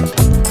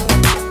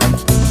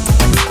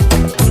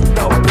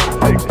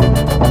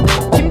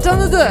 Kim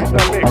tanıdı?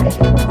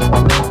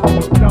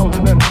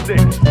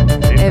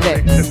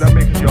 Evet.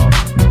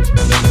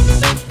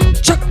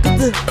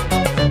 Çaktı.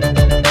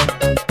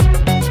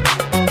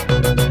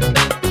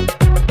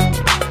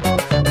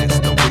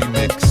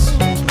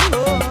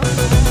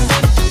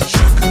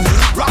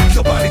 Rock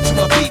your body to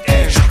my beat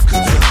and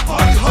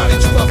party hardy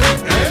to my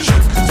beat and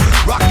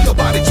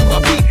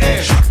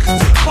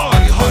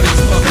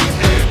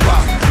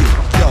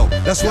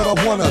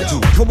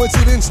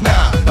coincidence?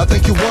 Nah, I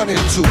think you wanted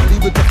to.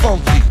 Leave it to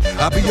funky.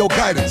 I'll be your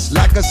guidance.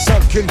 Like a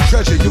sunken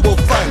treasure, you will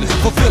find it.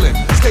 Fulfilling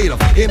state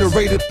of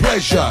iterated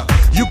pleasure.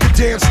 You can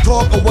dance,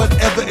 talk, or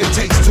whatever it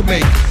takes to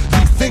make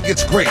you think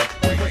it's great.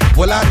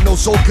 Well, I know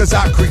so cause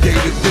I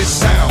created this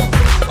sound.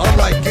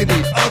 Unlike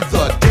any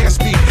other dance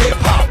beat,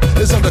 hip-hop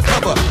is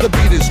undercover. The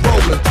beat is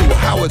rolling through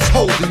how it's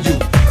holding you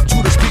to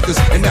the speakers,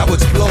 and now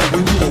it's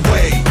blowing you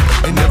away.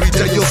 And every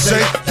day you'll say,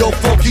 yo,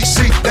 funky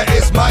C, that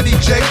is my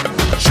DJ.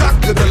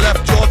 Chock to the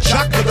left, y'all,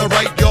 chock to the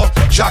right, y'all.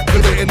 Chock to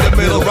the in the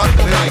middle, rock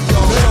the night,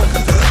 y'all.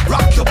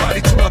 Rock your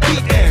body to my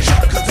beat and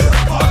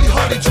party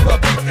hardy to my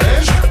beat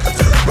and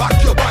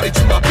rock your body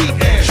to my beat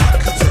and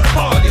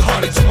party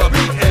hardy to my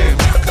beat and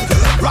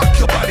rock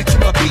your body to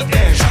my beat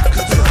and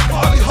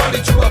party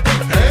hardy to my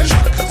beat and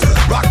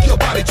rock your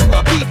body to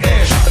my beat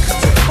and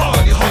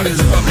party hardy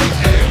to my beat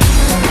and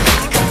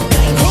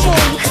come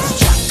on,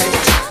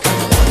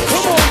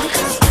 come on,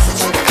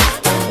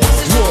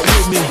 walk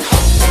with me.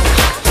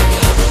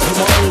 You're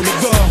my only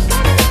girl,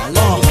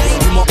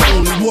 you're my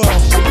only world.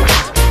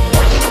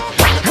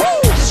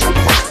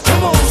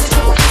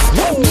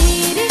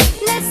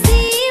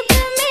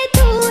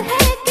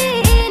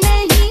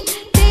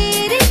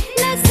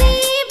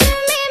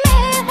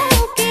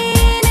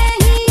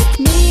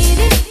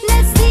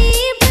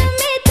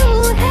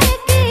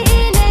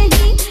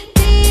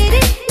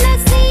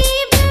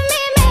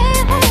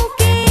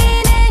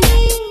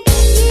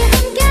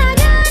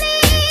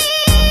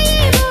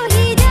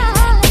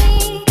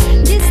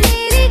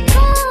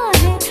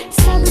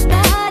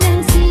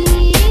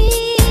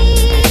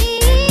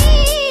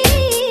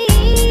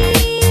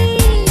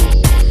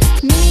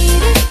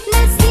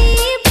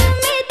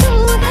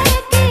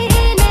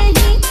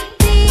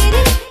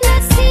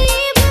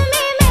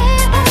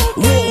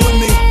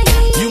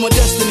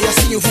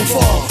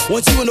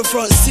 Want you in the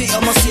front seat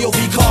of my COV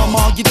car,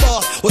 my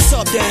guitar. What's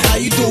up, Dan?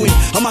 How you doing?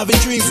 I'm having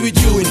dreams with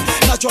you and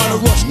not trying to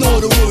rush, no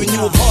to ruin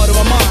you. A part of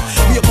my mind,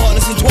 we are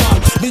partners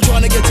entwined. Been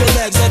trying to get your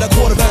legs at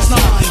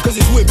 9:15, cause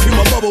it's whipped cream,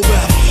 my bubble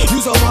bath.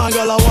 You so fine,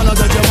 girl, I wanna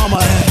touch your mama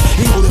head.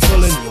 You know the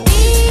feeling.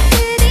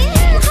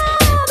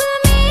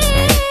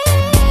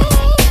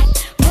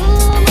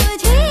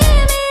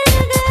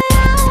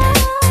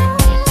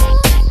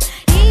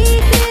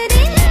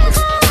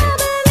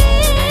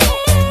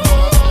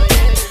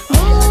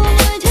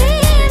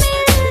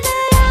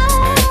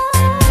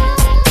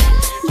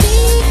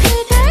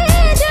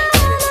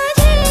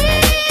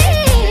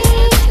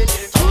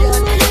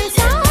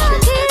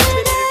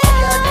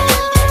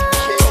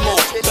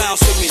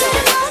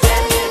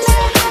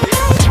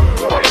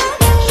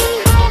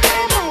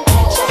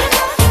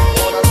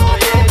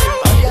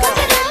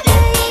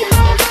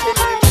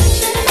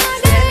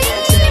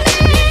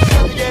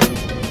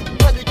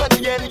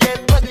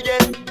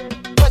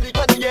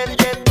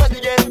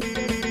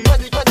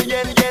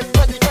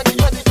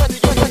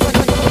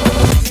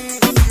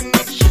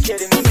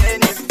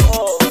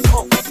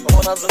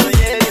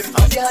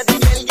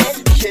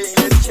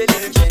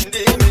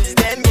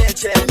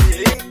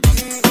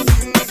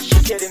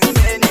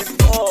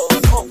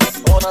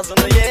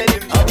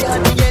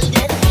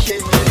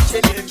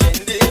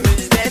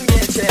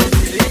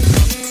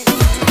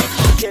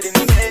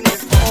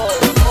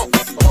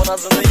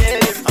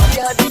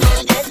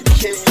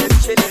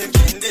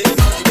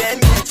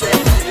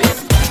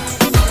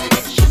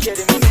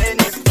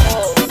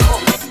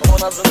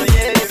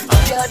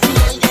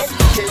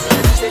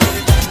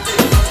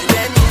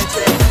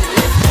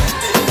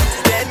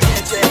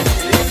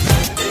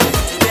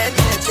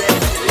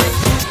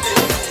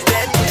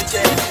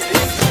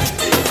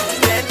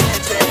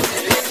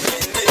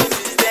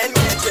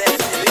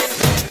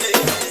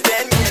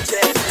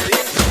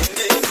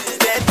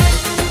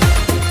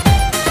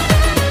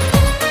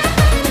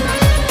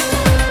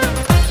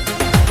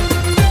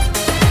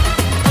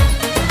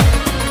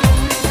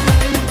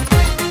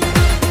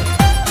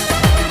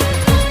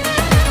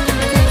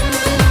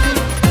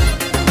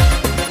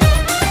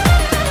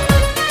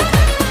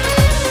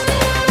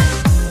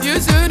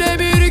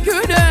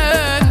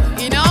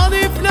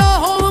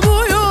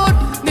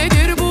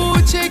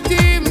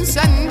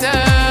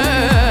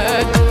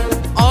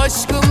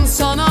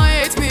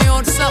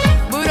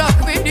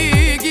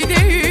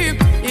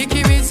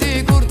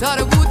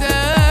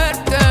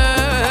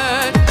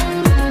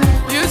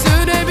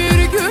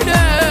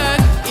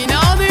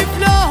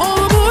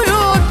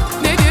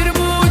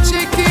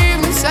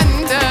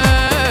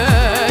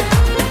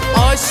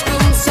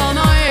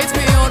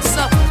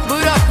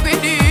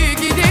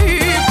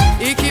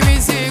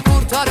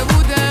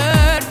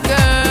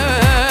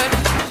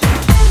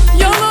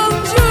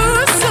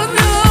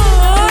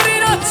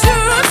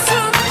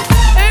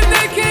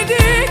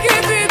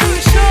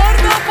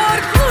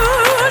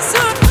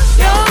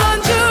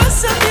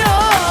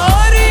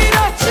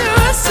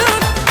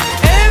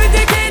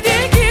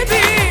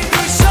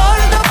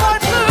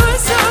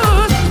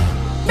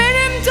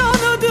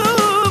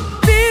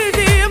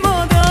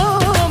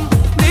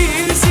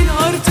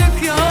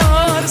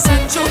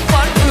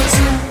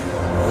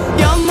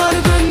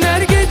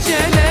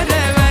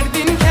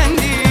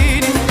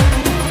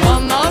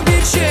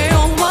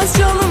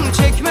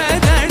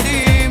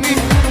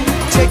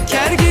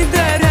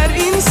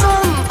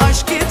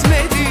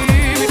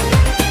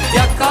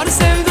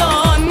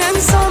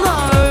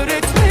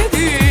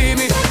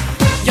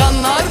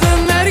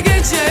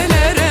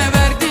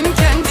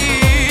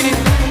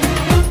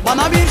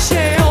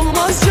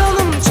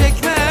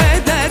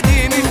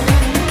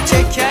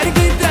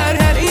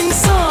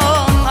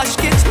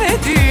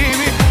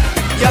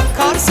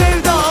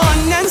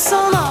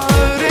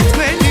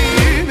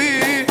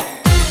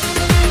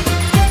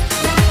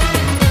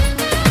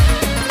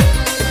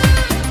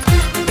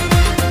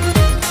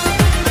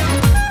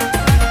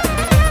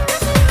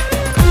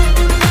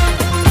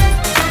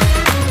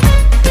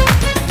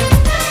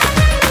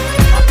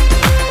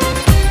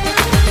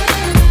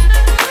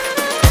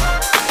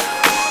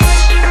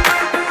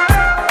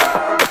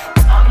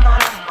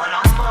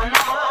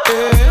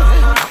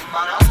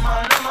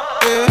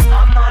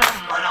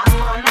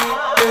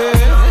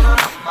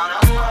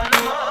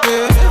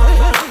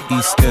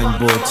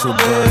 boy too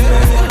good,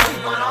 man.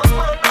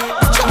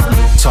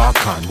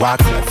 Tarkan,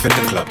 Wyclef in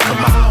the club, come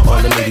on.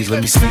 All the ladies,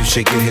 let me see you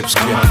shake your hips,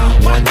 come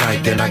on. One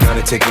night, then I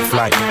gotta take a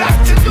flight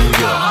back to New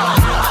York.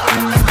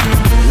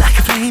 Like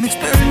a flame, it's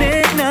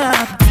burning up.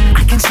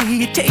 I can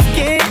see it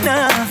taking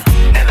off.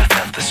 Never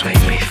felt this way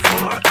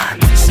before.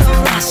 I'm so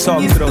lost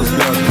in you. Talk to those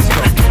girls, let's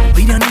go.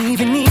 We don't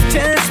even need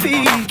to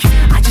speak.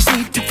 I just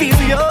need to feel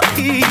your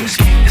heat.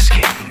 The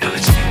skin, do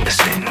it, the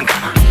spin,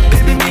 come on.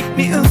 Baby, make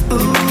me ooh.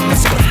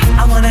 Let's go.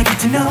 I wanna get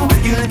to know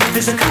you in the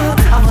physical.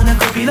 I wanna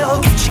go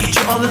below, get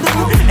you all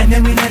alone, and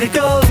then we let it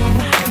go.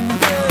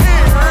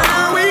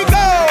 Here we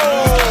go.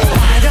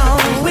 Why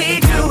don't we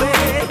do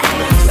it?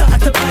 Start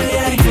the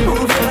party,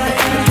 move your body,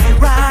 get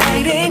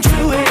right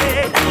into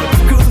it.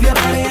 Groove your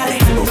body,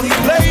 move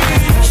your body.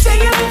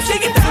 Shake it up,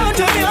 shake it down,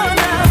 turn it on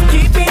now.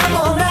 Keep me up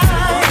all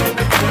night.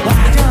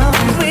 Why don't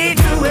we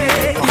do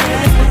it?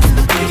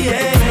 Yeah,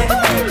 yeah.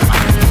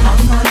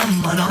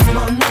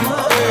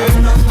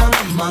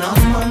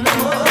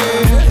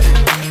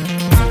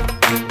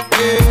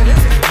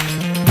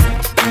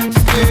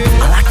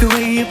 I like the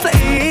way you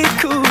play it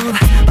cool,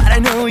 but I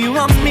know you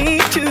want me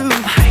to.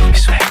 Make me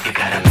sweat, you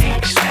gotta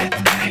make me sweat,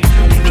 baby.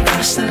 Make me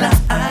cross the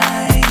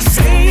line.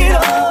 Say it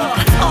all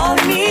I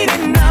need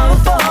and now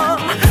fall.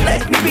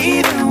 Let me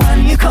be the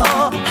one you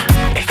call.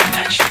 If I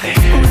touch you there,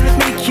 will it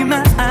make you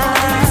mine?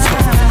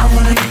 I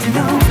wanna get to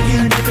know you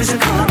in the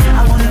physical.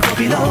 I wanna go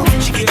below,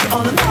 she get you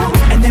all alone,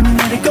 and then we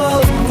let it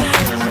go.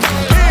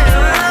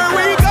 Here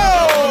we go.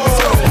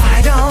 So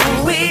why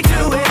don't we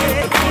do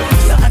it?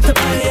 Start the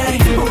party,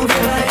 move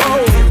your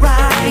body, get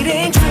right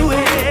into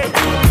it.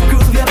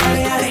 Groove your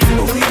body,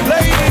 move your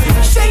body.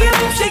 Shake it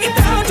up, shake it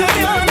down, turn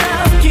it on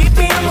now. Keep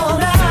me up all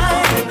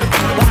night.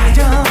 Why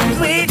don't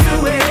we do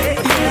it?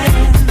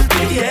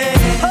 Yeah, yeah.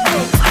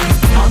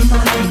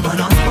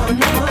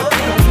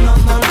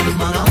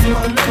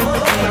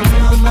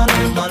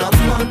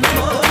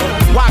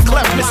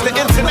 Wyclef, Mr.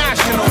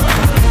 International.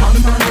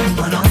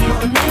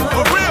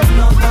 For real.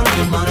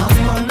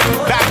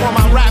 Back on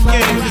my rap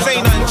game, cause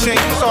ain't nothing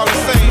changed, it's all the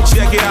same.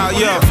 Check it out,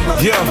 yo.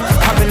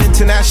 I've been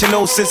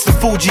international since the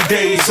Fuji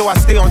days, so I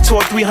stay on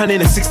tour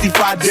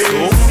 365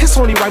 days. It's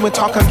only right when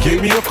Tarkan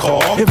gave me a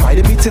call,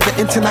 invited me to the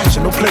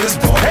International Players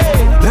Ball.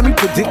 Hey, let me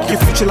predict your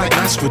future like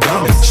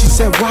Nostradamus. She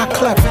said,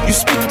 Wyclef, you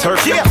speak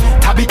Turkish? Yeah.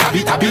 Tabi,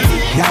 tabi, tabi.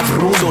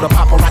 Yavrum. So the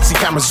paparazzi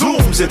camera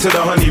zooms into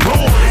the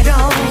honeymoon. Why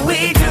don't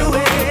we do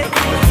it?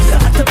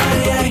 Start the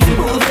party,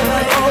 move your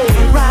body,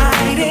 get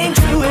right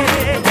into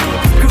it.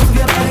 Groove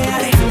your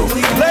body, move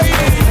your body.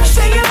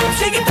 Shake it up,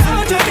 shake it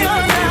down, turn it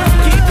on now.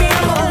 Keep me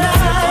up all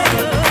night.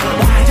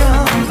 Why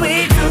don't we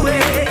do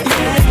it?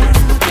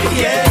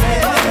 Yeah, yeah.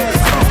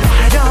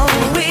 Why don't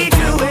we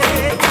do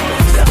it?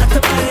 Start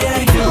the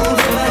party, move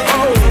your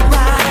body, get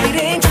right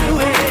into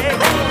it.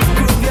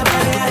 Groove your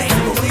body,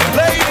 move your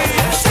body.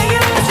 Shake it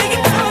up, shake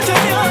it down,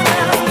 turn it on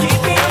now. Keep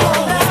me up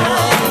all night.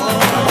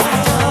 Why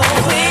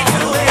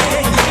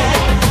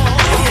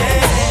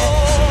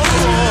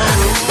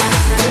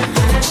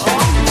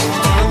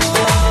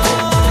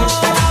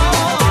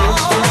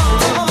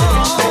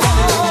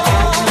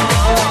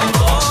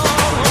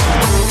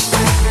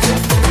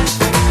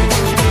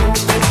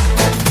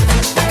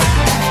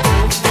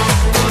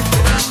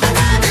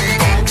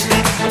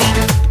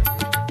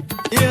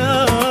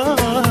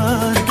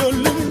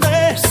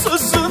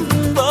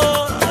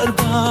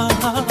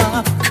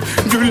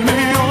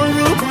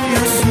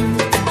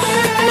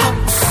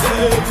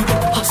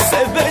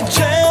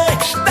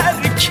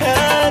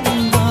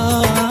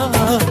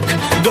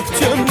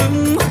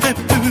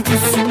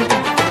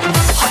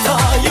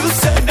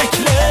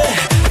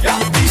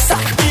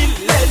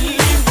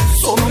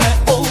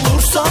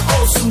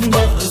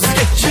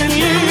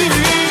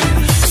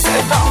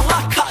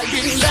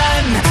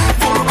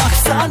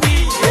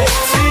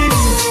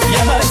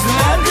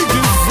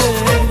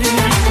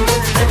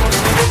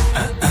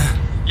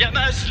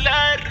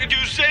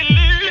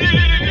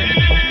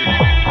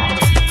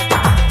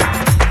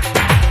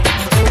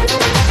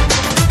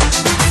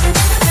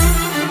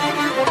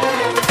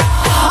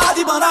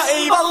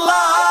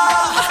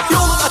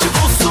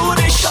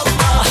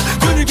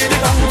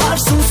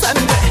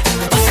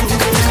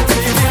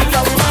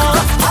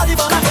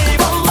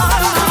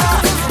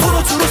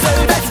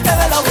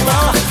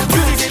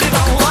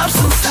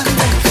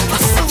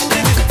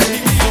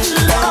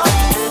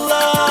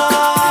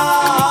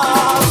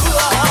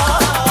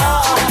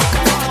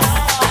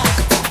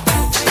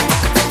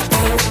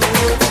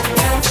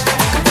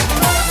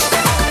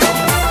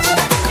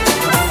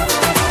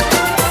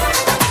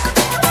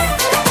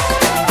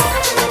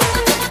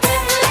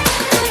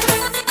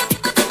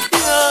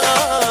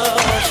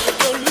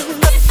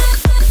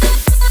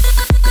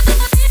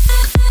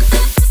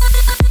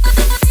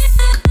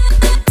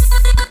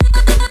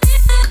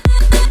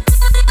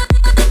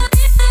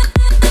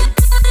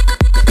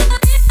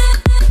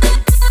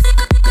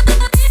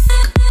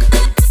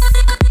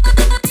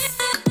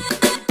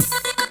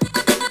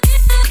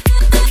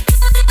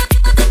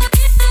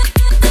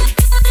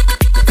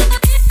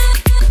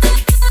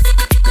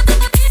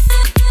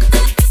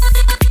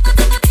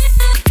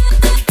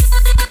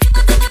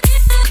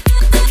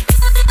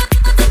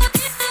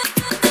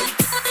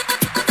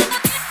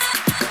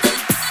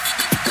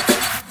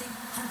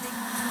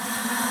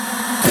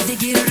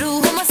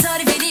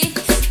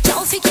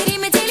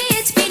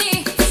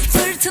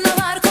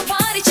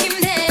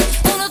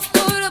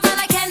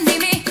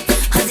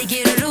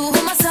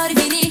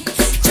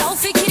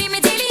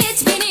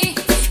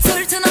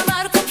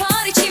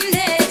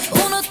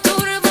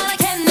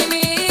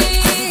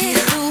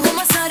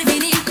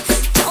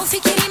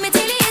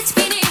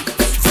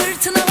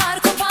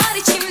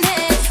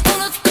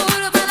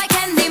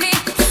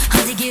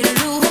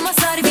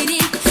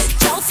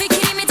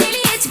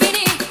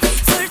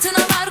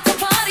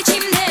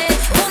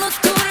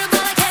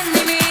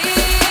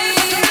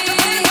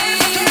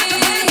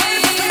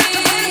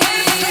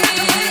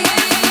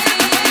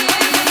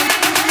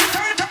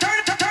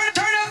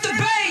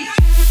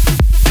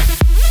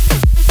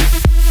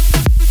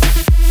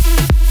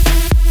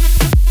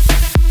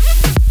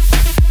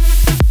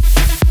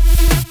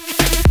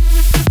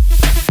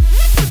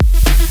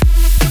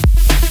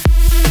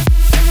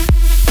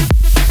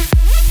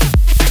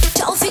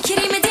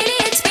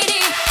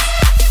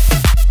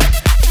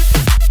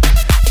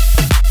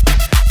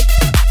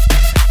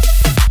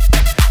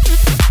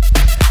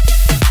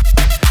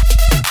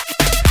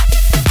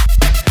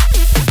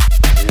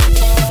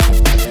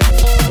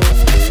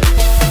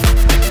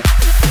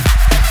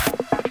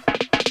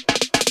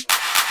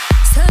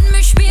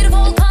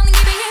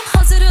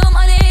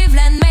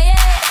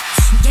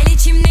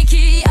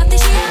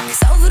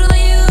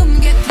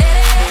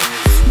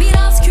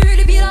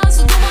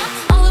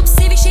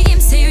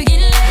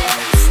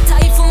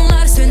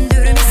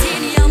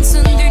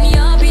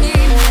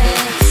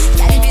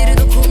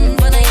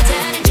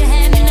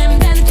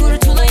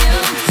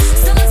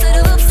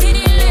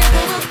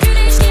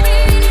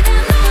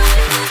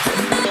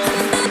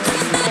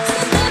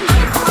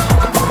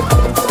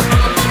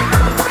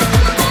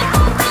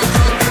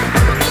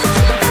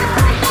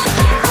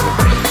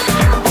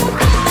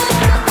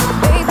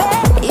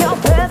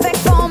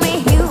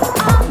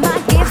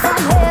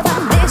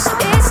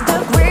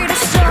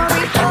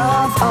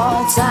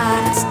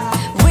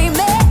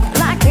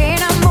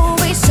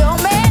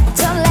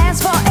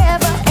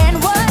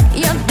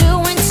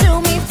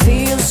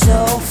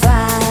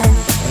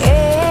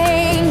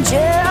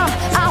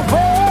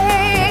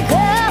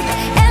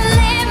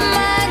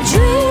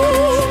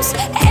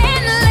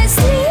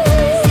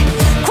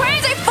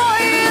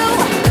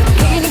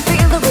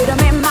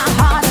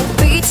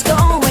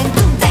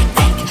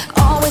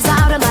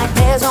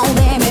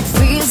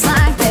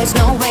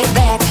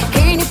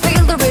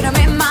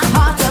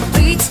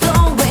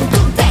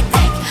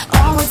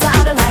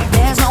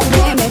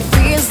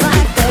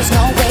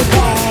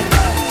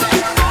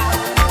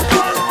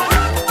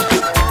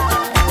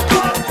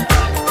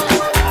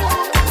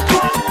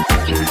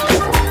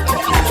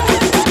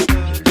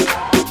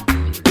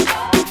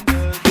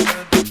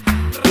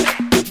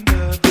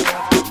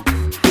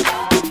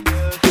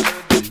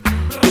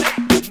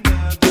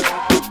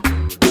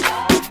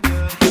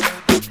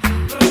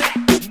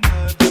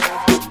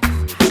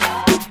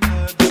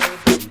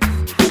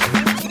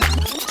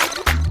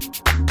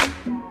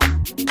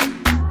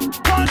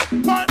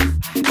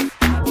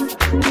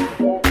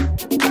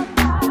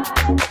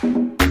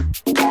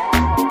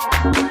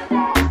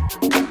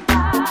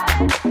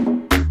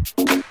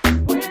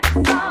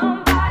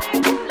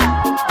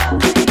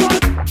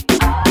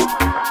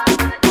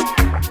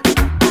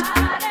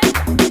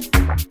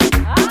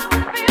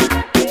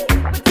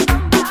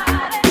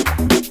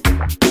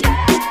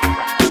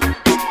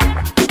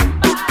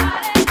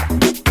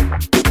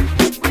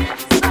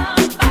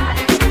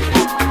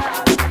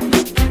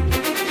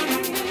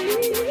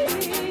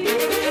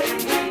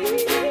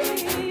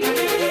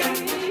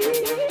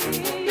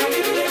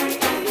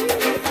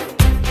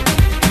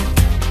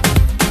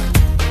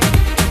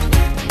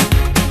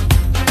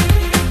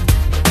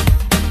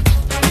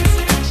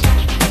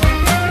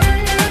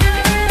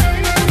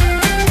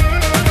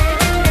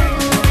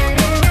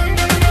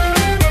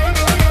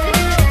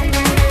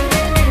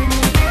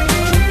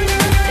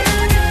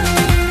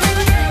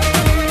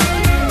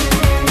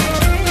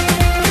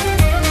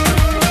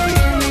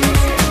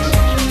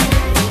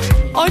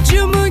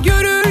Acımı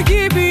görür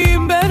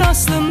gibiyim ben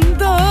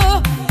aslında.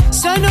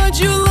 Sen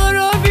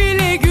acılara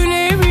bile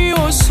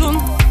gülemiyorsun.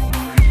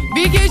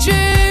 Bir gece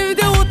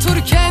evde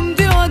otur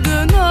kendi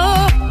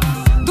adına.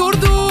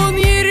 Durduğun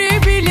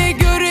yeri bile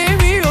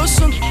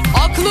göremiyorsun.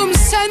 Aklım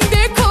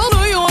sende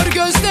kalıyor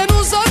gözden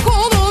uzak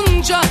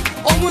olunca.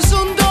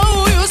 Omuzunda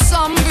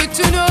uyusam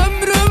bütün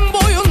ömrüm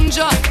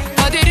boyunca.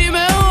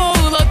 Kaderime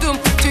ağladım,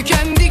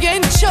 tükendi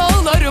genç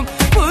çağlarım.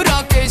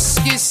 Bırak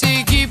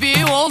eskisi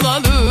gibi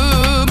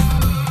olalım.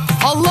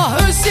 Allah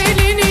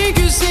özelini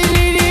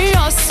güzelini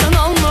yazsın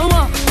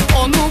alnıma.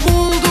 Onu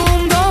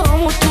bulduğumda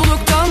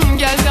mutluluktan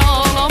geldi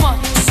ağlama.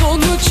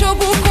 Sonu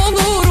çabuk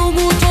olur,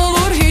 umut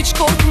olur, hiç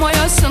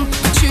korkmayasın.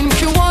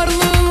 Çünkü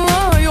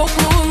varlığınla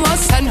yokluğunla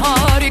sen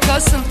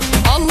harikasın.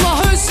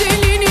 Allah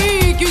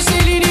özelini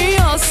güzelini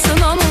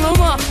yazsın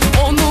alnıma.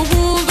 Onu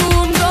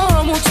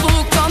bulduğumda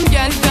mutluluktan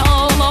geldi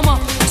ağlama.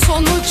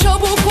 Sonu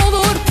çabuk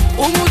olur,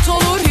 umut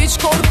olur, hiç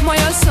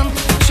korkmayasın.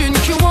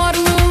 Çünkü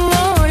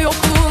varlığınla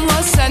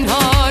yokluğunla sen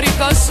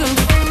harikasın.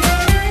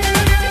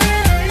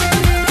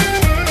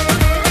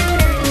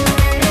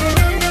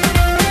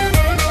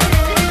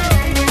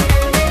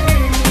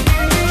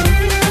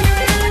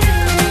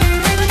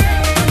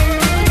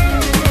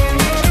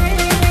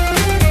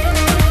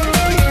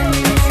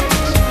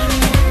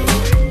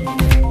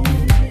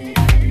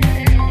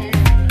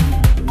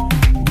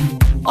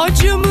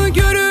 Acımı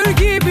görür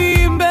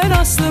gibiyim ben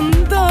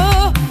aslında.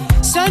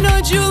 Sen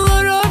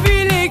acılara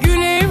bile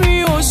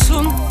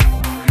gülemiyorsun.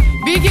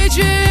 Bir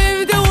gece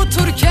evde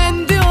otur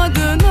kendi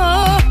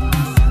adına.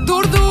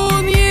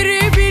 Durduğun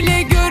yeri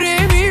bile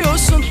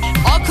göremiyorsun.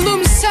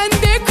 Aklım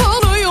sende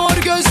kalıyor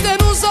gözden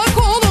uzak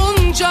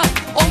olunca.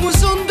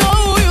 Omuzunda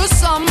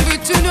uyusam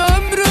bütün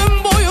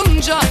ömrüm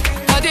boyunca.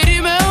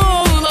 Kaderime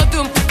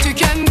ağladım,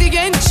 tükendi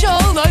genç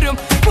çağlarım.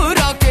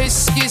 Bırak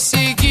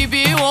eskisi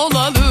gibi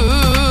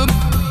olalım.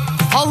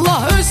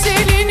 Allah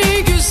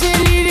özelini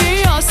güzelini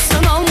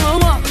yazsın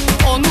alnıma.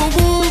 Onu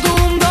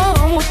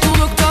bulduğumda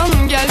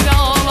mutluluktan geldi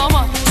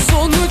ağlama.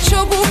 Sonu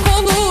çabuk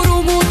olur,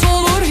 umut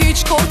olur,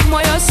 hiç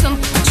korkmayasın.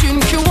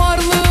 Çünkü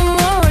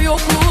varlığınla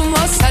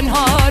yokluğunla sen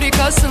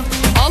harikasın.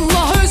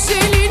 Allah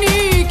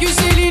özelini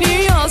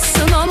güzelini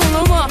yazsın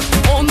alnıma.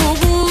 Onu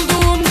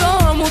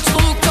bulduğumda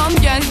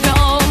mutluluktan geldi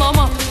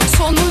ağlama.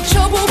 Sonu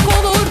çabuk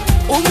olur,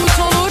 umut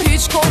olur,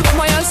 hiç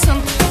korkmayasın.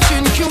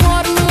 Çünkü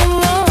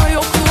varlığınla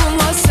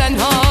yokluğunla sen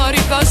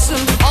harikasın.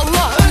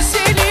 Allah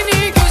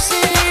özelini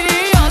güzelini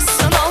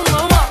yazsın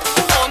alnıma.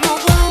 Onu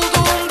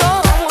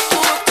bulduğumda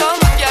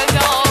mutluluktan geldi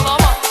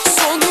ağlama.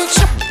 Sonuç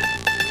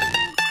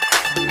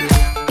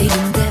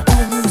Elimde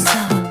olsa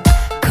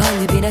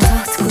kalbine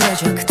taht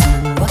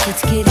kuracaktım.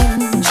 Vakit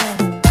gelince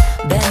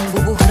ben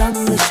bu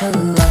buhranlı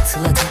çağı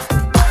atladım.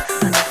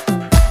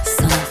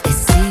 Sana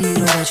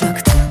esir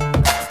olacaktım.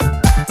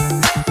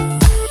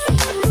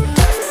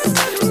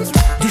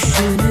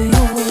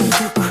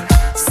 Düşünüyorduk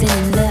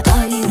seninle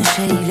aynı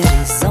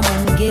şeyleri.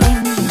 Zaman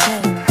gelince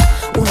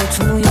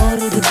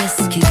unutmuyorduk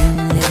eski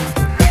günleri.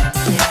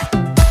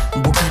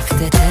 Bu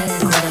kalpte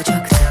tek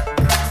olacaktık.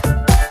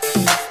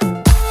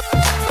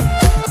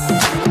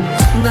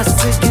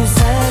 Nasıl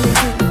güzeldi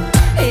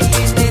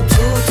elini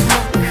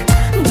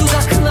tutmak,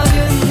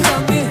 dudaklarında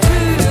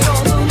mühür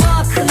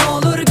olmak. Ne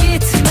olur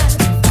gitme,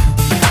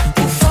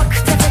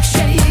 ufak tefek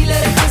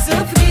şeylere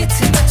kızıp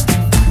gitme.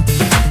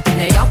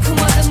 Ne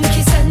yapmadım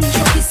ki sen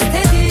çok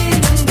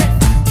istediğinde.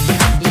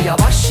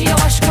 Yavaş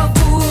yavaş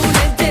kabul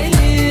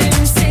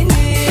edelim,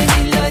 senin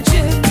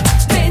ilacın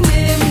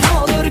benim. Ne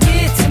olur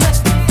gitme,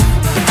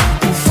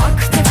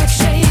 ufak tefek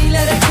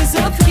şeylere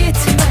kızıp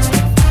gitme.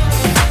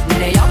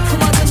 Ne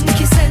yapmadım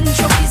ki sen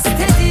çok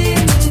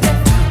istediğinde.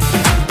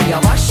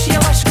 Yavaş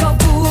yavaş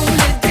kabul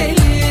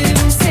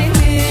edelim,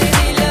 senin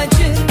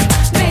ilacın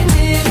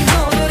benim. Ne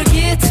olur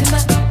gitme.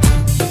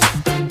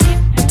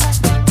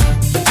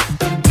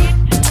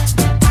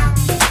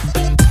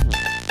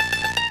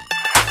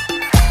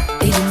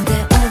 Elimde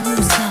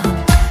olsa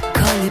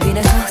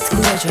kalbine taht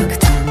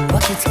kuracaktım.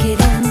 Vakit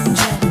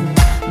gelince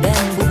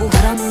ben bu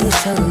buhranlı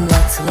çağı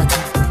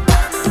atladım.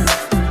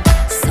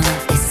 Sana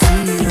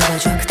esir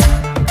olacaktım.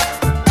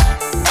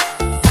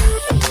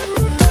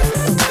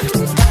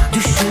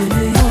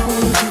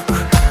 Düşünüyorduk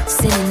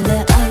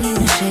seninle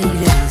aynı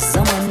şeyleri.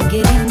 Zaman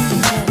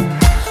gelince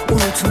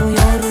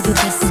unutmuyorduk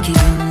eski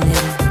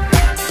günleri.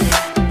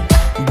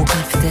 Bu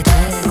kalpte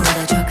tek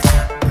olacaktık.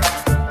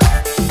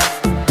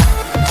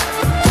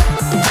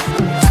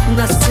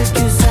 Nasıl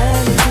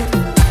güzeldi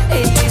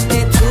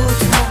elini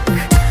tutmak,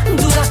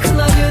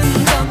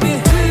 dudaklarında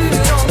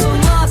mühür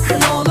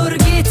olmak. Ne olur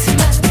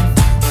gitme,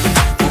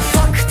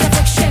 ufak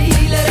tefek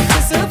şeylere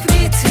kızıp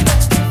gitme.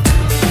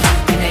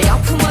 Ne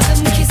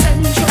yapmadım ki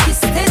sen çok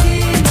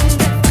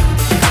istediğinde.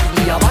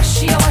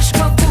 Yavaş yavaş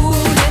kabul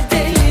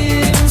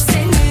edelim,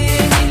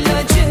 senin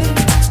ilacın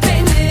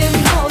benim.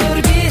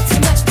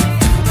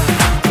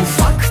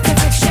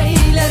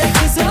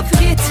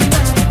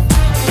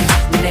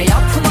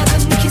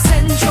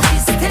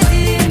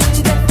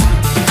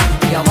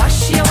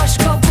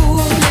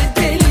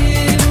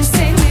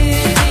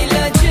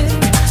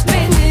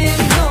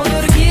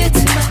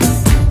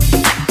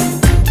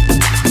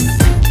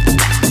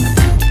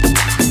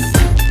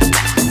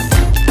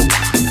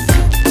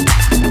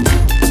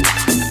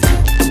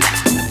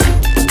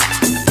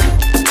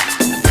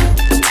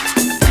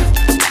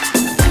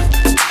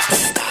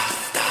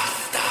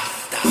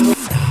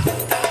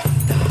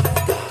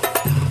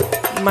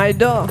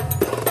 Maydo.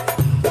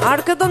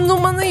 Arkadan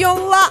numanı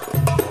yolla.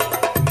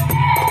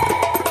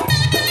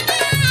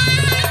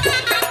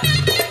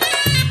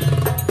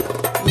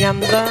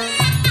 Yanda.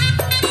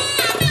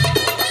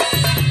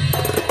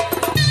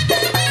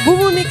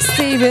 Bu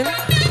mixtape'in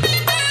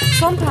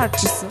son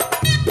parçası.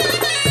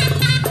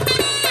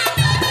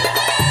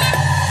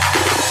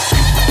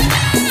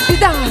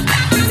 Bir daha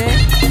yine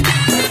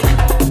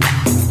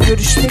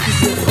görüşmek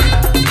üzere.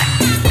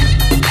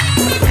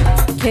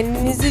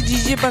 Kendinize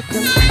cici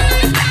bakın.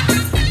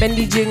 Ben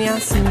DJ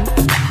Yasemin.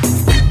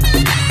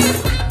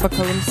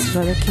 Bakalım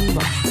sırada kim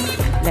var?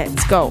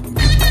 Let's go.